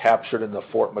that's captured in the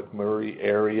Fort McMurray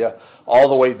area all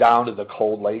the way down to the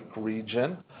Cold Lake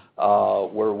region,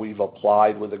 where we've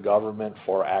applied with the government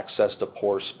for access to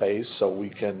pore space so we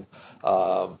can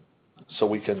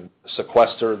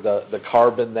sequester the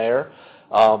carbon there.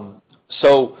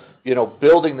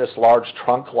 Building this large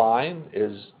trunk line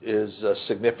is a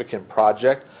significant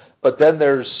project. But then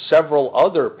there's several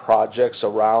other projects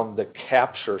around the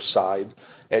capture side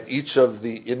at each of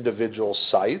the individual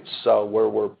sites where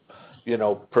we're,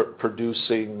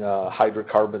 producing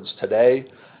hydrocarbons today.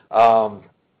 And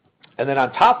then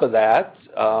on top of that,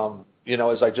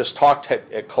 as I just talked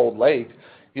at Cold Lake,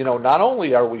 not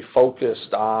only are we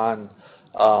focused on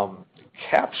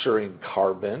capturing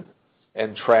carbon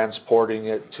and transporting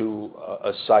it to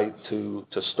a site to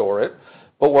store it,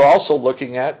 but we're also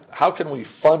looking at how can we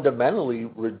fundamentally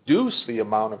reduce the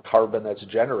amount of carbon that's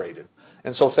generated.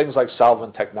 And so things like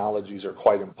solvent technologies are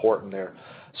quite important there.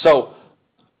 So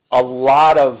a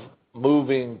lot of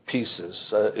moving pieces,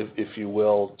 if you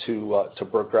will, to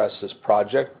progress this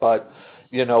project. But,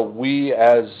 we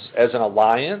as an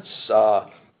alliance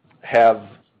have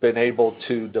been able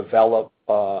to develop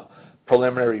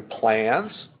preliminary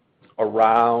plans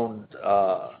around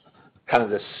kind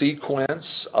of the sequence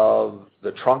of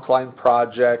the trunk line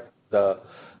project, the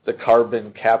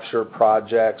carbon capture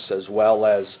projects, as well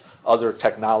as other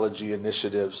technology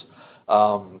initiatives.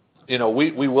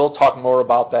 We will talk more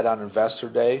about that on Investor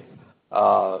Day,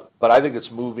 but I think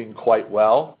it's moving quite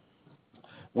well.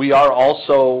 We are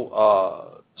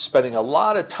also spending a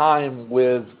lot of time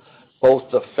with both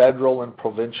the federal and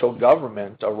provincial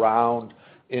government around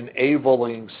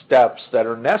enabling steps that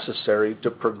are necessary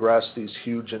to progress these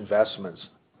huge investments.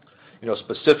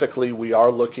 Specifically, we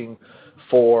are looking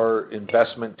for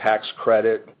investment tax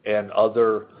credit and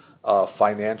other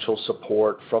financial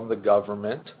support from the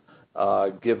government,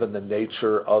 given the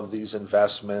nature of these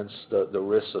investments, the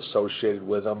risks associated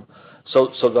with them.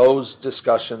 So those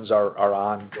discussions are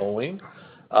ongoing.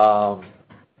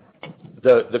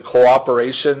 The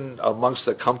cooperation amongst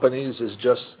the companies is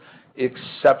just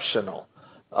exceptional.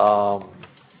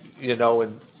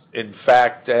 In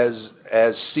fact,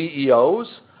 as CEOs,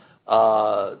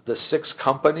 the 6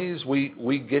 companies,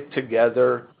 we get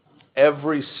together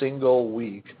every single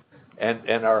week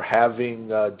and are having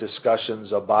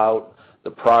discussions about the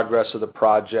progress of the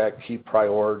project, key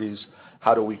priorities,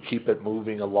 how do we keep it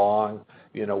moving along,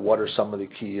 what are some of the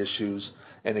key issues.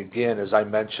 And again, as I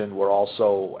mentioned, we're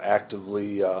also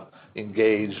actively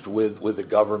engaged with the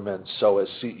government. So as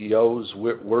CEOs,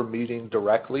 we're meeting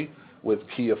directly with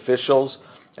key officials,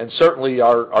 and certainly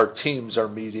our teams are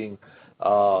meeting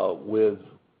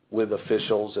with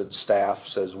officials and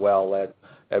staffs as well at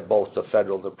both the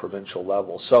federal and the provincial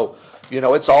level. So,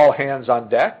 it's all hands on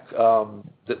deck.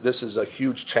 This is a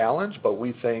huge challenge, but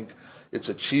we think it's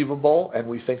achievable and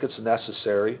we think it's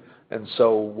necessary, and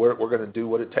so we're going to do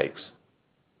what it takes.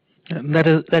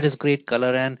 That is great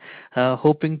color, and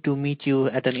hoping to meet you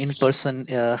at an in-person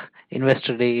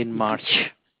Investor Day in March.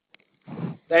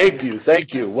 Thank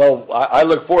you. Well, I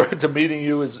look forward to meeting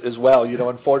you as well.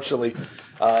 Unfortunately,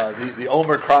 the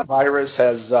Omicron virus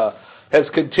has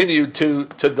continued to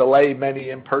delay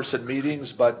many in-person meetings,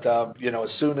 but as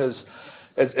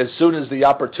soon as the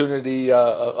opportunity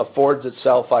affords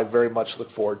itself, I very much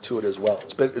look forward to it as well.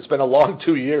 It's been a long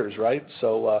 2 years, right?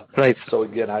 So right. So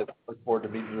again, I look forward to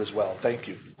meeting you as well. Thank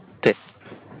you. Okay.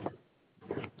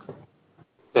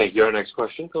 Thank you. Our next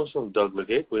question comes from Doug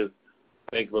Leggate with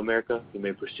Bank of America. You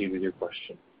may proceed with your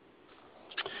question.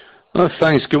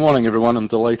 Thanks. Good morning, everyone. I'm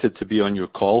delighted to be on your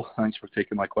call. Thanks for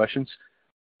taking my questions.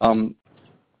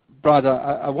 Brad,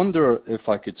 I wonder if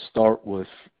I could start with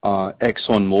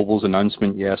ExxonMobil's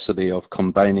announcement yesterday of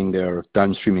combining their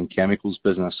downstream and chemicals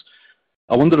business.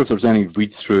 I wonder if there's any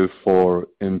read-through for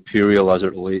Imperial as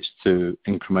it relates to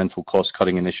incremental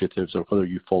cost-cutting initiatives, or whether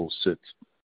you follow suit.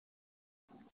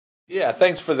 Yeah,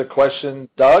 thanks for the question,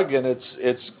 Doug, and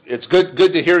it's good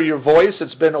to hear your voice.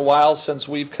 It's been a while since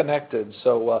we've connected,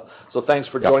 so thanks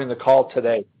for joining the call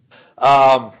today.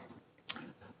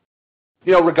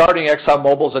 Regarding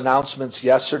ExxonMobil's announcements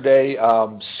yesterday,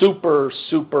 super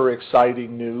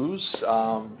exciting news,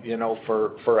 for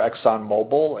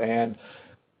ExxonMobil, and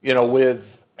with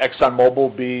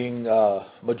ExxonMobil being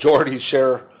majority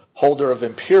shareholder of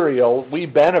Imperial, we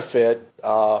benefit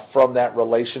from that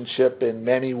relationship in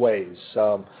many ways.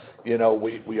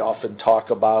 We often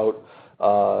talk about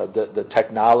the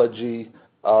technology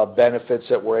benefits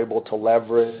that we're able to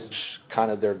leverage,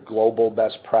 kind of their global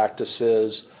best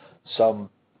practices, some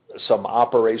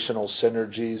operational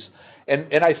synergies,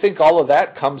 and I think all of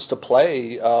that comes to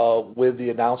play with the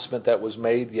announcement that was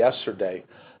made yesterday.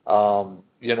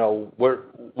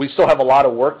 We still have a lot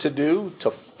of work to do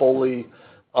to fully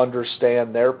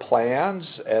understand their plans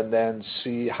and then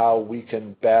see how we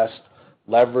can best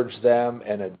leverage them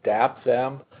and adapt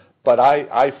them. But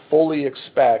I fully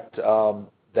expect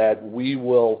that we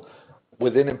will,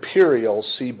 within Imperial,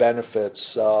 see benefits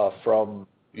from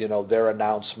their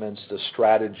announcements, the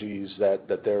strategies that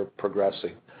they're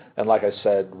progressing. And like I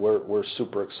said, we're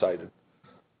super excited.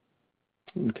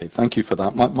 Okay, thank you for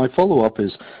that. My follow-up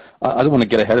is, I don't want to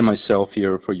get ahead of myself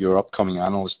here for your upcoming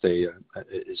Analyst Day.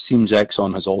 It seems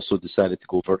Exxon has also decided to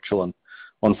go virtual,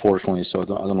 unfortunately, so I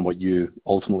don't know what you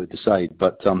ultimately decide.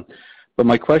 But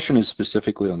my question is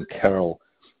specifically on Kearl.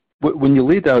 When you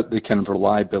laid out the kind of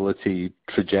reliability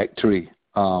trajectory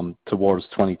towards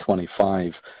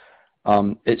 2025,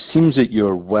 it seems that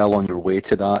you're well on your way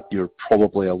to that. You're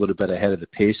probably a little bit ahead of the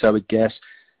pace, I would guess.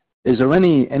 Is there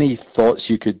any thoughts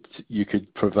you could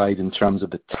provide in terms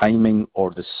of the timing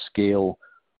or the scale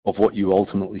of what you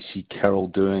ultimately see Kearl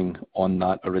doing on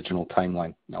that original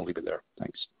timeline? And I'll leave it there.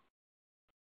 Thanks.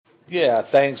 Yeah,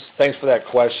 thanks for that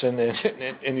question.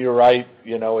 And you're right.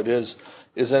 It is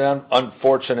an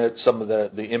unfortunate, some of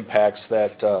the impacts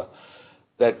that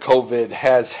COVID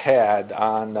has had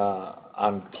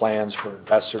on plans for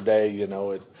Investor Day.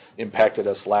 It impacted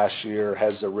us last year,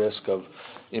 has the risk of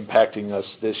impacting us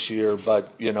this year.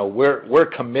 But we're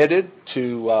committed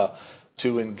to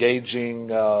engaging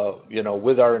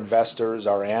with our investors,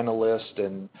 our analysts,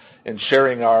 and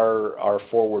sharing our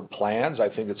forward plans. I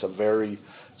think it's a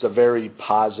very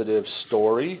positive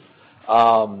story.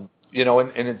 And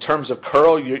in terms of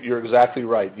Kearl, you're exactly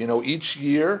right. Each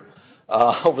year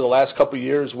over the last couple of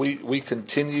years, we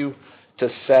continue to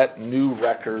set new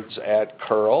records at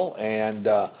Kearl, and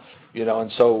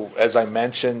so as I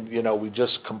mentioned, we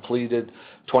just completed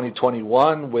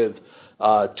 2021 with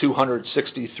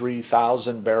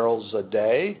 263,000 barrels a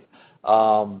day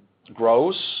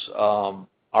gross.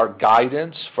 Our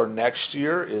guidance for next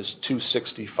year is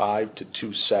 265 to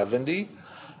 270,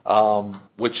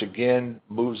 which again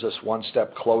moves us one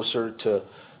step closer to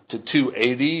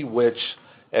 280, which,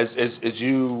 as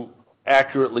you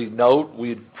accurately note, we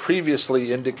had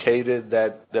previously indicated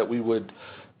that we would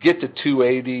get to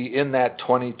 280 in that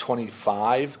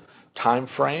 2025 time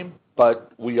frame,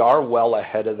 but we are well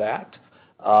ahead of that.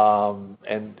 And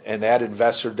at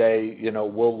Investor Day,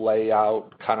 we'll lay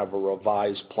out kind of a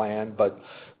revised plan, but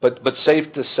but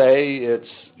safe to say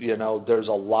there's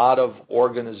a lot of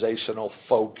organizational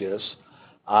focus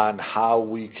on how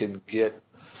we can get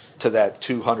to that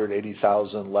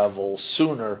 280,000 level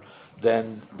sooner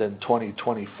than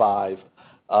 2025.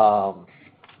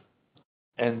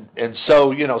 And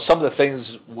so, some of the things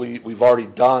we've already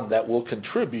done that will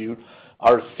contribute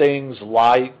are things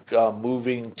like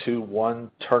moving to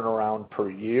one turnaround per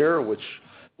year, which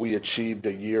we achieved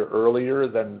a year earlier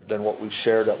than what we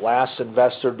shared at last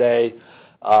Investor Day.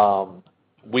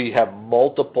 We have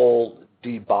multiple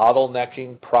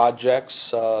debottlenecking projects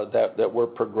that we're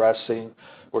progressing.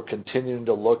 We're continuing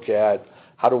to look at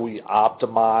how do we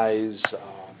optimize,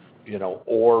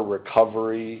 ore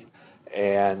recovery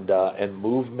and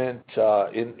movement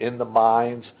in the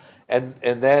mines, and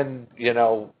then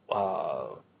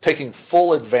taking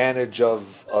full advantage of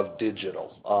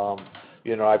digital.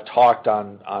 I've talked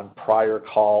on prior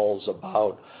calls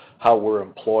about how we're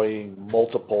employing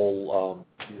multiple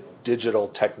digital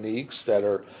techniques that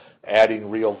are adding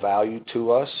real value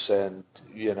to us, and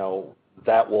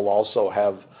that will also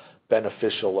have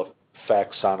beneficial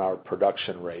effects on our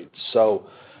production rates. So,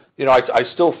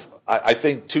 I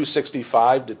think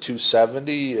 265 to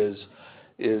 270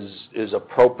 is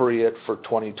appropriate for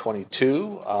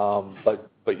 2022,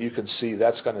 but you can see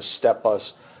that's going to step us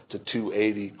to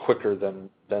 280 quicker than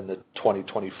the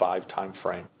 2025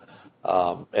 timeframe.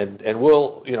 And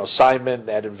we'll, Simon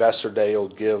at Investor Day will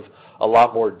give a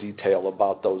lot more detail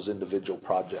about those individual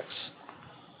projects.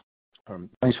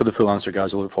 Thanks for the full answer, guys.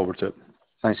 I look forward to it.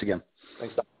 Thanks again.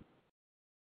 Thanks, Don.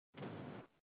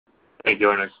 Thank you.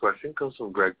 Our next question comes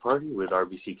from Greg Pardy with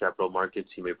RBC Capital Markets.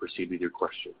 You may proceed with your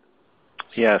question.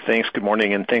 Yeah, thanks. Good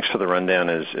morning, and thanks for the rundown.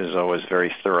 Is always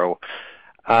very thorough.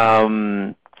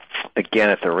 Again,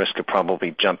 at the risk of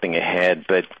probably jumping ahead,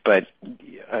 but Brad,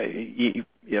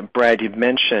 you've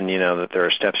mentioned that there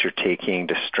are steps you're taking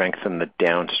to strengthen the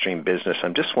downstream business.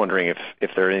 I'm just wondering if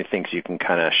there are any things you can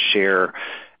kind of share,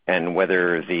 and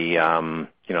whether the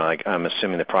like I'm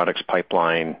assuming the products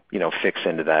pipeline fits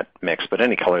into that mix, but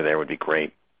any color there would be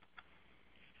great.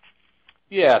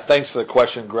 Yeah, thanks for the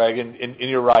question, Greg. And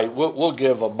you're right. We'll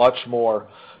give a much more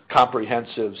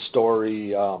comprehensive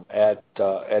story at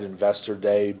Investor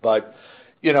Day, but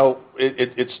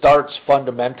it starts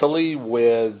fundamentally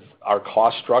with our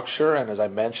cost structure, and as I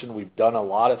mentioned, we've done a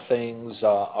lot of things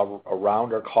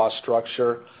around our cost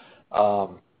structure,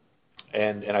 and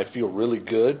I feel really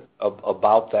good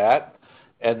about that.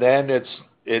 And then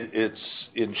it's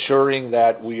ensuring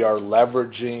that we are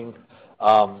leveraging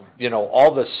all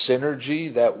the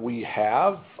synergy that we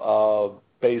have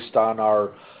based on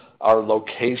our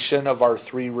location of our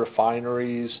three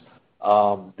refineries,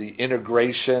 the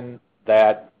integration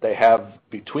that they have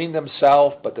between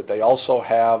themselves, but that they also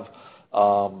have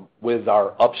with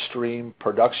our upstream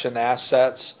production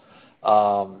assets,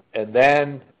 and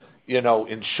then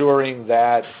ensuring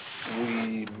that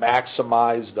we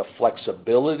maximize the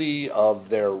flexibility of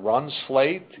their run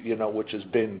slate, which has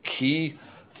been key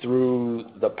through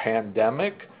the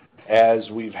pandemic, as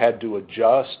we've had to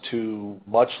adjust to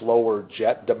much lower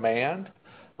jet demand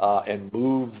and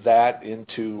move that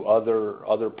into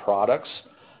other products.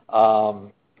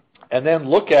 And then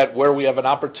look at where we have an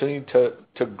opportunity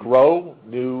to grow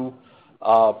new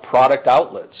product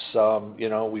outlets.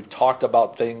 We've talked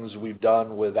about things we've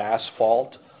done with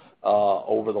asphalt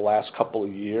over the last couple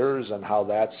of years, and how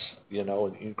that's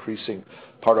an increasing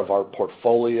part of our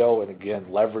portfolio, and again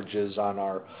leverages on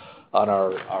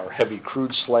our heavy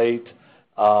crude slate.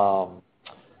 And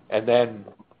then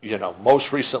most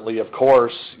recently, of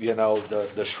course,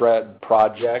 the shred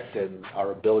project and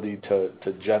our ability to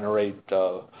generate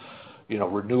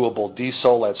renewable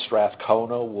diesel at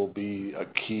Strathcona will be a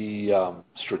key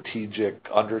strategic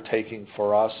undertaking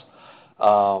for us.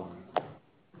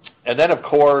 And then, of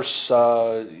course,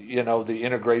 the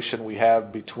integration we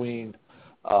have between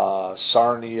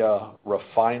Sarnia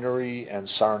Refinery and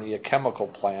Sarnia Chemical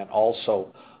Plant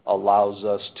also allows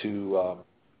us to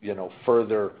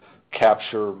further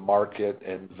capture market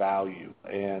and value.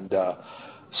 And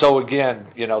so again,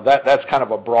 that's kind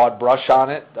of a broad brush on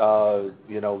it.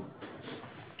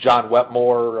 John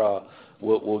Wetmore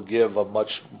will give a much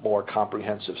more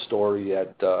comprehensive story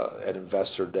at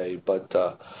Investor Day,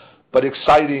 but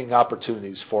exciting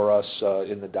opportunities for us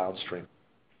in the downstream.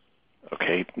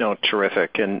 Okay, no,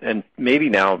 terrific. And maybe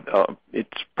now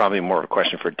it's probably more of a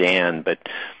question for Dan, but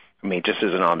I mean, just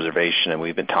as an observation, and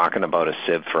we've been talking about a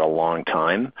sieve for a long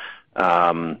time,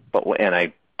 and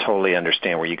I totally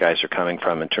understand where you guys are coming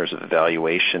from in terms of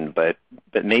evaluation, but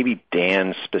maybe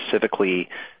Dan specifically,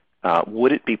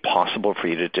 would it be possible for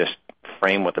you to just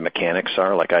frame what the mechanics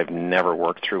are? Like, I've never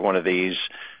worked through one of these.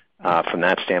 from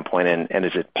that standpoint? And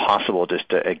is it possible just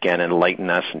to, again, enlighten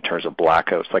us in terms of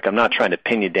blackouts? Like, I'm not trying to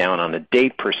pin you down on a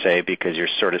date per se, because you're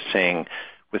sort of saying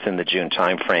within the June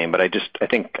timeframe, but I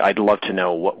think I'd love to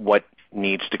know what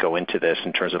needs to go into this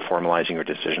in terms of formalizing your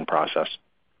decision process.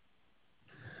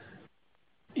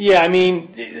 Yeah, I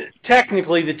mean,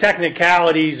 technically, the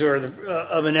technicalities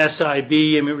of an SIB,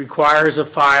 I mean, it requires a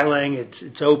filing.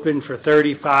 It's open for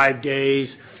 35 days.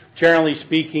 Generally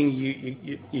speaking,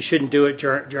 you shouldn't do it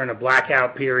during a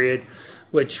blackout period,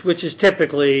 which is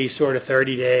typically sort of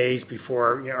 30 days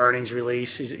before earnings release.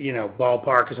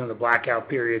 Ballpark is when the blackout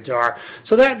periods are.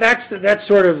 So that's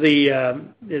sort of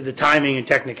the timing and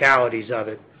technicalities of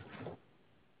it.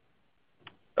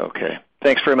 Okay.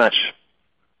 Thanks very much.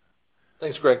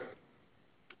 Thanks, Greg.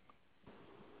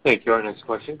 Thank you. Our next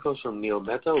question comes from Neil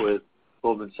Mehta with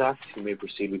Goldman Sachs. You may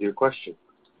proceed with your question.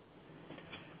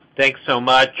 Thanks so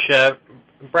much.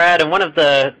 Brad, and one of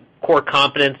the core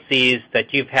competencies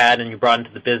that you've had and you brought into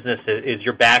the business is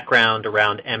your background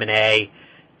around M&A,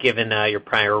 given your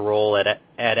prior role at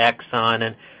Exxon.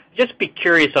 And just be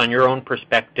curious on your own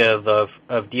perspective of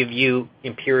do you view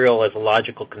Imperial as a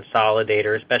logical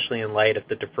consolidator, especially in light of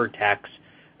the deferred tax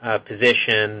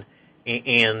position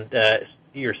and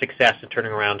your success in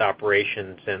turning around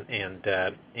operations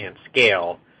and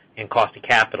scale and cost of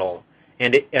capital?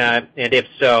 And if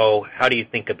so, how do you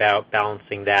think about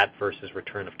balancing that versus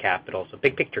return of capital? So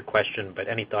big picture question, but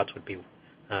any thoughts would be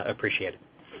appreciated.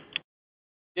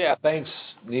 Yeah, thanks,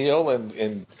 Neil,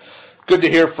 and good to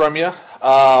hear from you.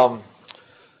 As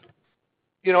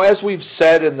we've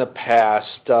said in the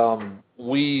past,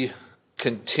 we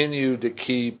continue to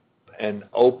keep an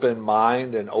open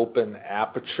mind and open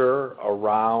aperture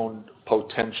around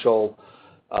potential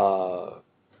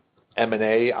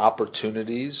M&A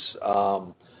opportunities.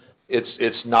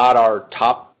 It's not our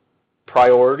top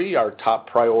priority. Our top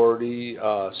priority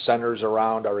centers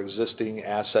around our existing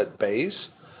asset base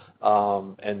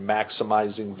and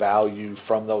maximizing value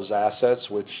from those assets,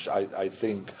 which I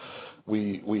think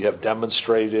we have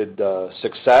demonstrated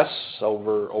success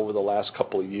over the last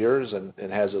couple of years,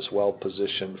 and has us well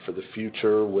positioned for the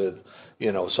future with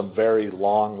some very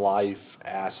long life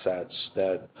assets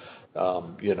that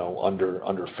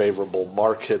under favorable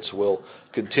markets will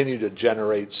continue to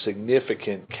generate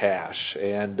significant cash.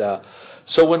 And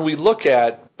so when we look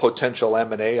at potential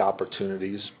M&A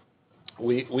opportunities,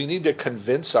 we need to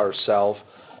convince ourselves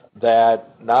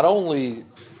that not only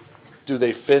do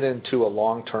they fit into a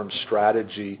long-term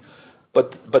strategy,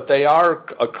 but they are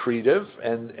accretive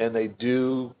and they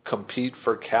do compete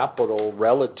for capital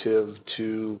relative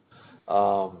to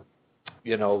the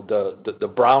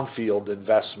brownfield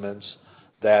investments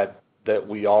that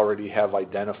we already have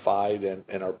identified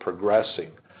and are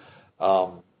progressing.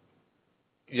 We're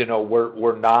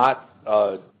not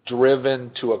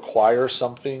driven to acquire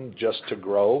something just to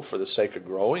grow for the sake of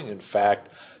growing. In fact,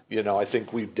 I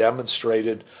think we've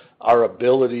demonstrated our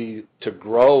ability to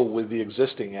grow with the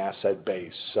existing asset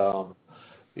base.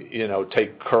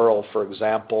 Take Kearl, for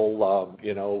example.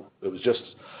 It was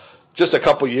just a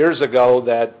couple years ago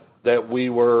that we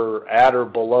were at or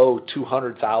below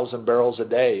 200,000 barrels a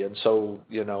day. And so,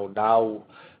 now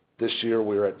this year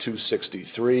we're at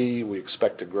 263. We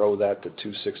expect to grow that to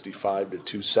 265 to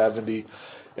 270.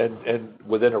 And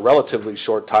within a relatively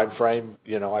short time frame,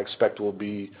 I expect we'll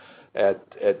be at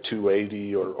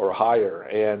 280 or higher.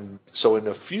 And so in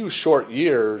a few short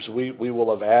years, we will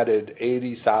have added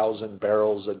 80,000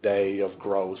 barrels a day of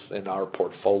growth in our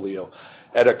portfolio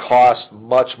at a cost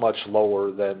much, much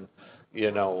lower than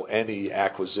any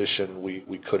acquisition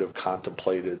we could have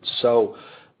contemplated. So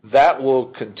that will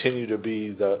continue to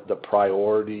be the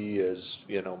priority, is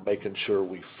making sure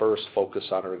we first focus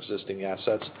on our existing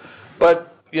assets.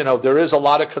 But there is a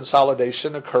lot of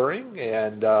consolidation occurring,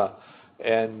 and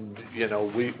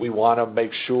we want to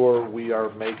make sure we are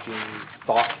making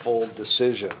thoughtful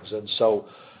decisions. And so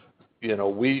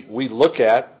we look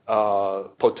at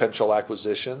potential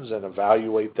acquisitions and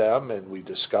evaluate them, and we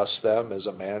discuss them as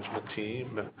a management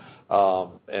team,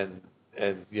 and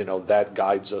that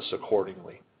guides us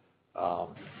accordingly. So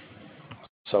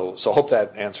hope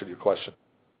that answered your question.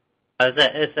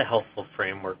 It's a helpful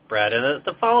framework, Brad. And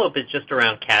the follow-up is just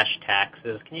around cash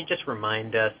taxes. Can you just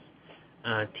remind us,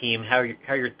 team, how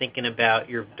you're thinking about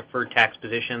your deferred tax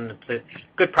position? It's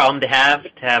a good problem to have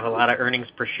a lot of earnings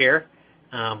per share,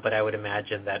 but I would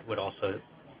imagine that would also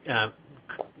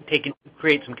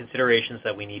create some considerations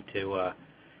that we need to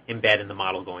embed in the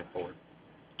model going forward.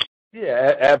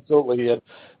 Yeah, absolutely.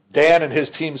 Dan and his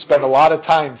team spend a lot of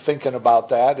time thinking about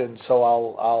that, and so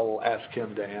I'll ask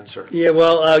him to answer. Yeah,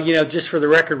 well, just for the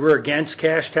record, we're against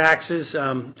cash taxes.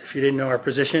 If you didn't know our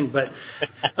position, but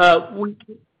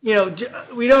we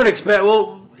don't expect.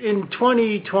 Well, in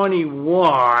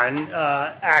 2021,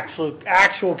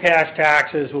 actual cash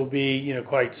taxes will be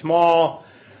quite small.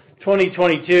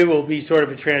 2022 will be sort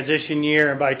of a transition year,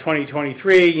 and by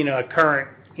 2023,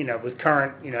 with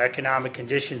current economic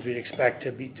conditions, we'd expect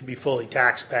to be fully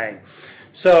tax paying.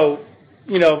 So,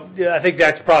 I think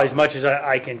that's probably as much as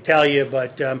I can tell you.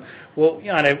 But on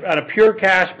a pure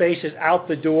cash basis, out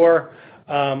the door,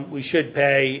 we should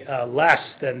pay less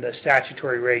than the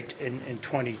statutory rate in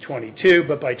 2022.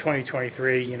 But by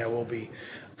 2023, we'll be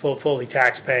fully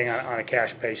tax paying on a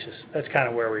cash basis. That's kind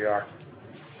of where we are.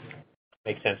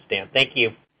 Makes sense, Dan. Thank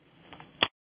you.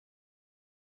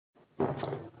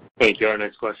 Thank you. Our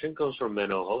next question comes from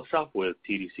Menno Hulshof with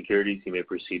TD Securities. You may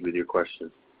proceed with your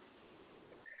question.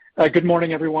 Good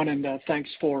morning, everyone, and thanks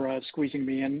for squeezing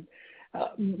me in.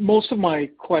 Most of my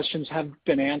questions have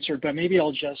been answered, but maybe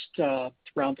I'll just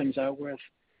round things out with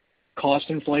cost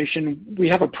inflation. We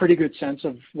have a pretty good sense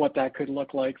of what that could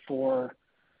look like for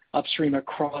upstream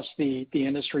across the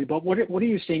industry, but what are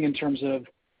you seeing in terms of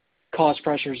cost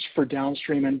pressures for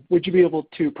downstream, and would you be able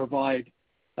to provide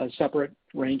separate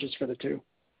ranges for the two?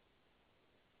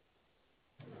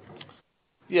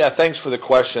 Yeah, thanks for the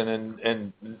question,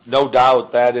 and no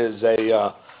doubt that is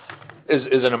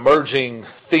an emerging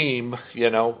theme,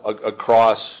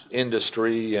 across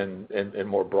industry and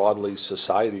more broadly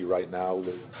society right now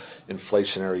with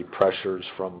inflationary pressures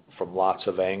from lots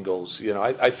of angles.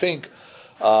 I think,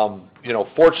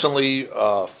 fortunately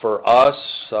for us,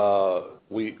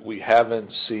 we haven't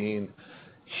seen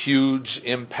huge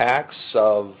impacts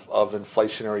of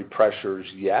inflationary pressures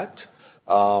yet.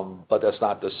 But that's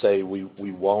not to say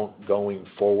we won't going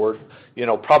forward.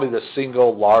 Probably the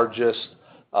single largest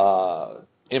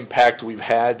impact we've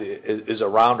had is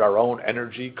around our own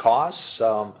energy costs,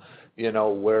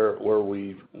 where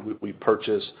we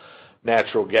purchase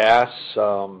natural gas,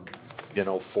 for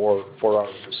our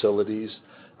facilities.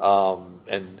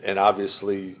 And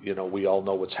obviously, we all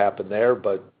know what's happened there,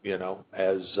 but,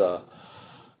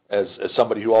 as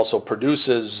somebody who also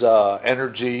produces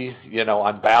energy,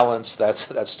 on balance,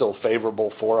 that's still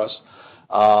favorable for us.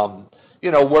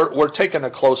 We're taking a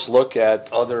close look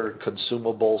at other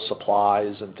consumable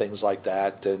supplies and things like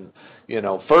that, and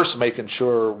first making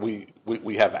sure we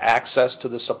have access to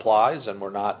the supplies and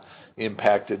we're not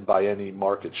impacted by any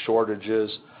market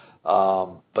shortages.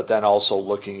 But then also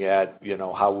looking at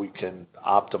how we can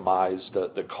optimize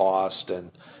the cost and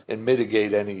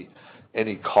mitigate any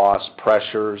cost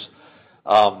pressures.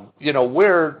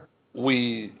 Where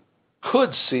we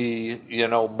could see,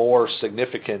 more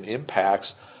significant impacts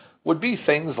would be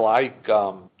things like,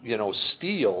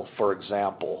 steel, for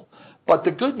example. But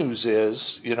the good news is,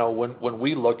 when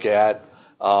we look at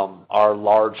our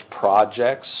large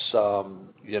projects, for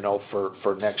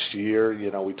next year,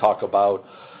 we talk about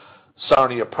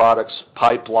Sarnia Products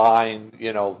Pipeline,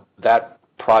 that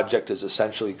project is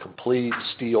essentially complete.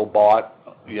 Steel bought,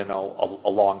 a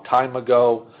long time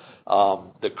ago.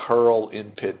 The Kearl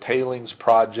in-pit tailings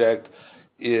project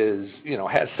has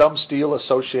some steel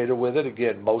associated with it.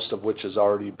 Again, most of which has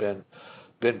already been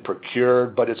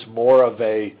procured, but it's more of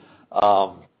a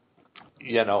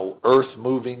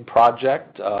earth-moving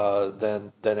project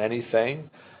than anything.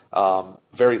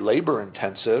 Very labor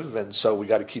intensive, and so we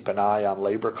got to keep an eye on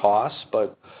labor costs.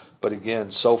 But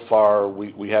again, so far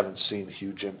we haven't seen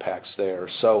huge impacts there.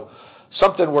 So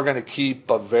something we're going to keep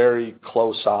a very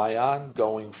close eye on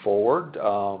going forward.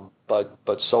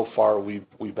 But so far we've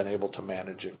been able to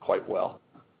manage it quite well.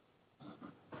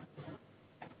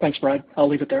 Thanks, Brad. I'll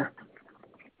leave it there.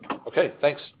 Okay,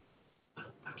 thanks.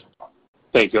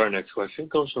 Thank you. Our next question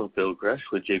comes from Phil Gresh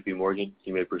with J.P. Morgan.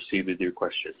 You may proceed with your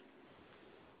question.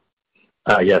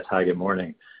 Yes. Hi, good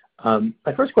morning.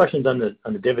 My first question is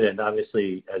on the dividend.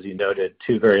 Obviously, as you noted,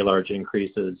 two very large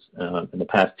increases in the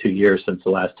past 2 years since the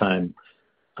last time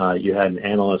you had an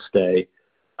analyst day,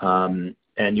 and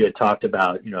you had talked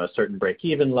about a certain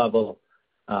break-even level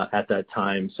at that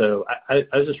time. So I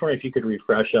was just wondering if you could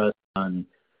refresh us on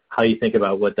how you think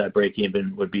about what that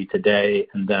break-even would be today,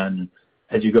 and then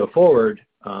as you go forward,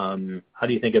 how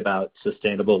do you think about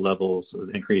sustainable levels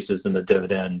of increases in the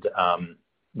dividend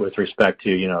with respect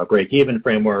to a break-even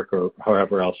framework or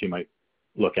however else you might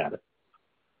look at it?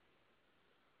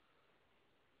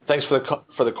 Thanks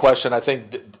for the question. I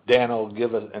think Dan will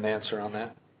give an answer on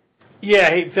that. Yeah,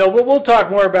 hey Phil. We'll talk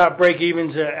more about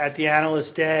break-evens at the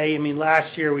analyst day. I mean,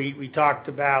 last year we talked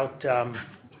about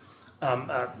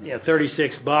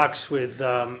 $36 with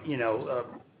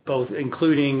both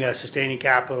including sustaining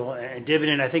capital and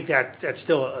dividend. I think that's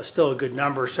still a good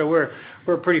number. So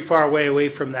we're pretty far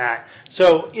away from that.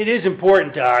 So it is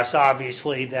important to us,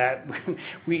 obviously, that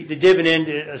the dividend,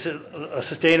 a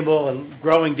sustainable and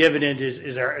growing dividend,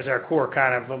 is our core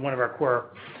kind of one of our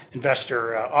core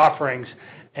investor offerings.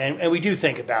 And we do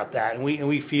think about that, and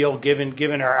we feel,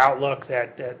 given our outlook,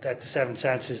 that the 7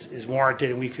 cents is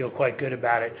warranted, and we feel quite good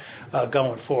about it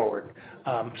going forward.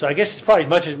 So I guess it's probably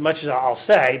as much as I'll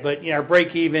say, but our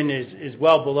break even is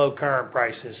well below current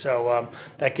prices, so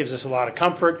that gives us a lot of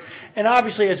comfort. And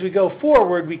obviously, as we go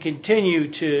forward, we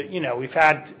continue to, we've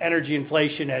had energy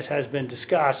inflation, as has been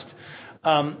discussed,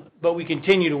 but we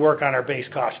continue to work on our base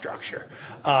cost structure.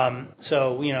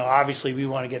 So obviously, we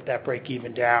want to get that break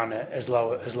even down as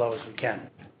low as we can.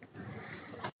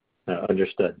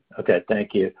 Understood. Okay,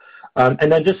 thank you.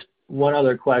 And then just one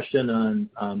other question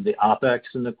on the OpEx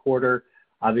in the quarter.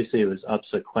 Obviously, it was up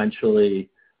sequentially.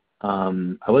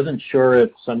 I wasn't sure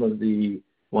if some of the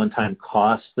one-time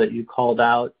costs that you called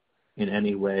out in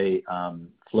any way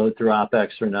flowed through OpEx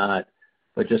or not,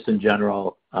 but just in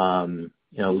general,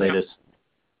 latest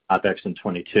OpEx in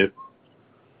 22.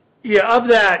 Yeah, of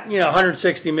that,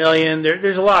 $160 million.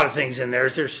 There's a lot of things in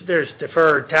there. There's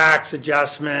deferred tax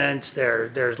adjustments.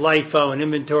 There's LIFO and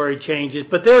inventory changes.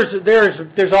 But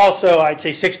there's also, I'd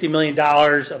say, $60 million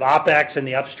of OpEx in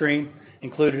the upstream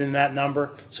included in that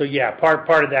number. So yeah,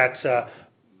 part of that's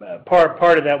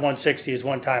part of that 160 is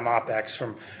one-time OpEx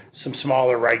from some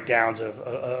smaller write-downs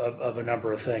of a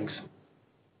number of things.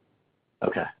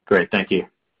 Okay, great. Thank you.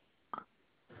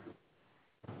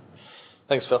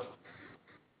 Thanks, Phil.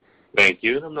 Thank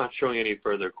you. And I'm not showing any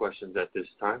further questions at this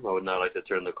time. I would now like to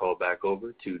turn the call back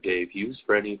over to Dave Hughes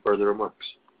for any further remarks.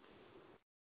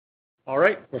 All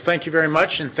right. Well, thank you very much,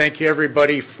 and thank you,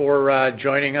 everybody, for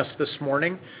joining us this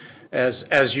morning.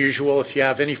 As usual, if you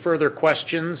have any further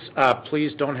questions,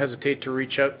 please don't hesitate to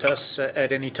reach out to us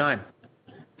at any time.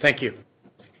 Thank you.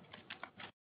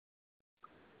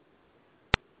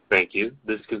 Thank you.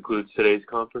 This concludes today's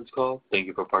conference call. Thank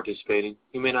you for participating.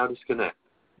 You may now disconnect.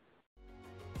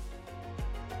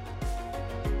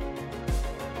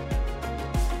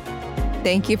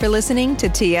 Thank you for listening to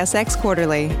TSX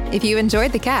Quarterly. If you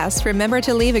enjoyed the cast, remember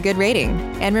to leave a good rating.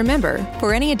 And remember,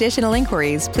 for any additional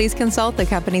inquiries, please consult the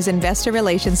company's investor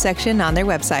relations section on their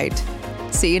website.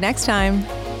 See you next time.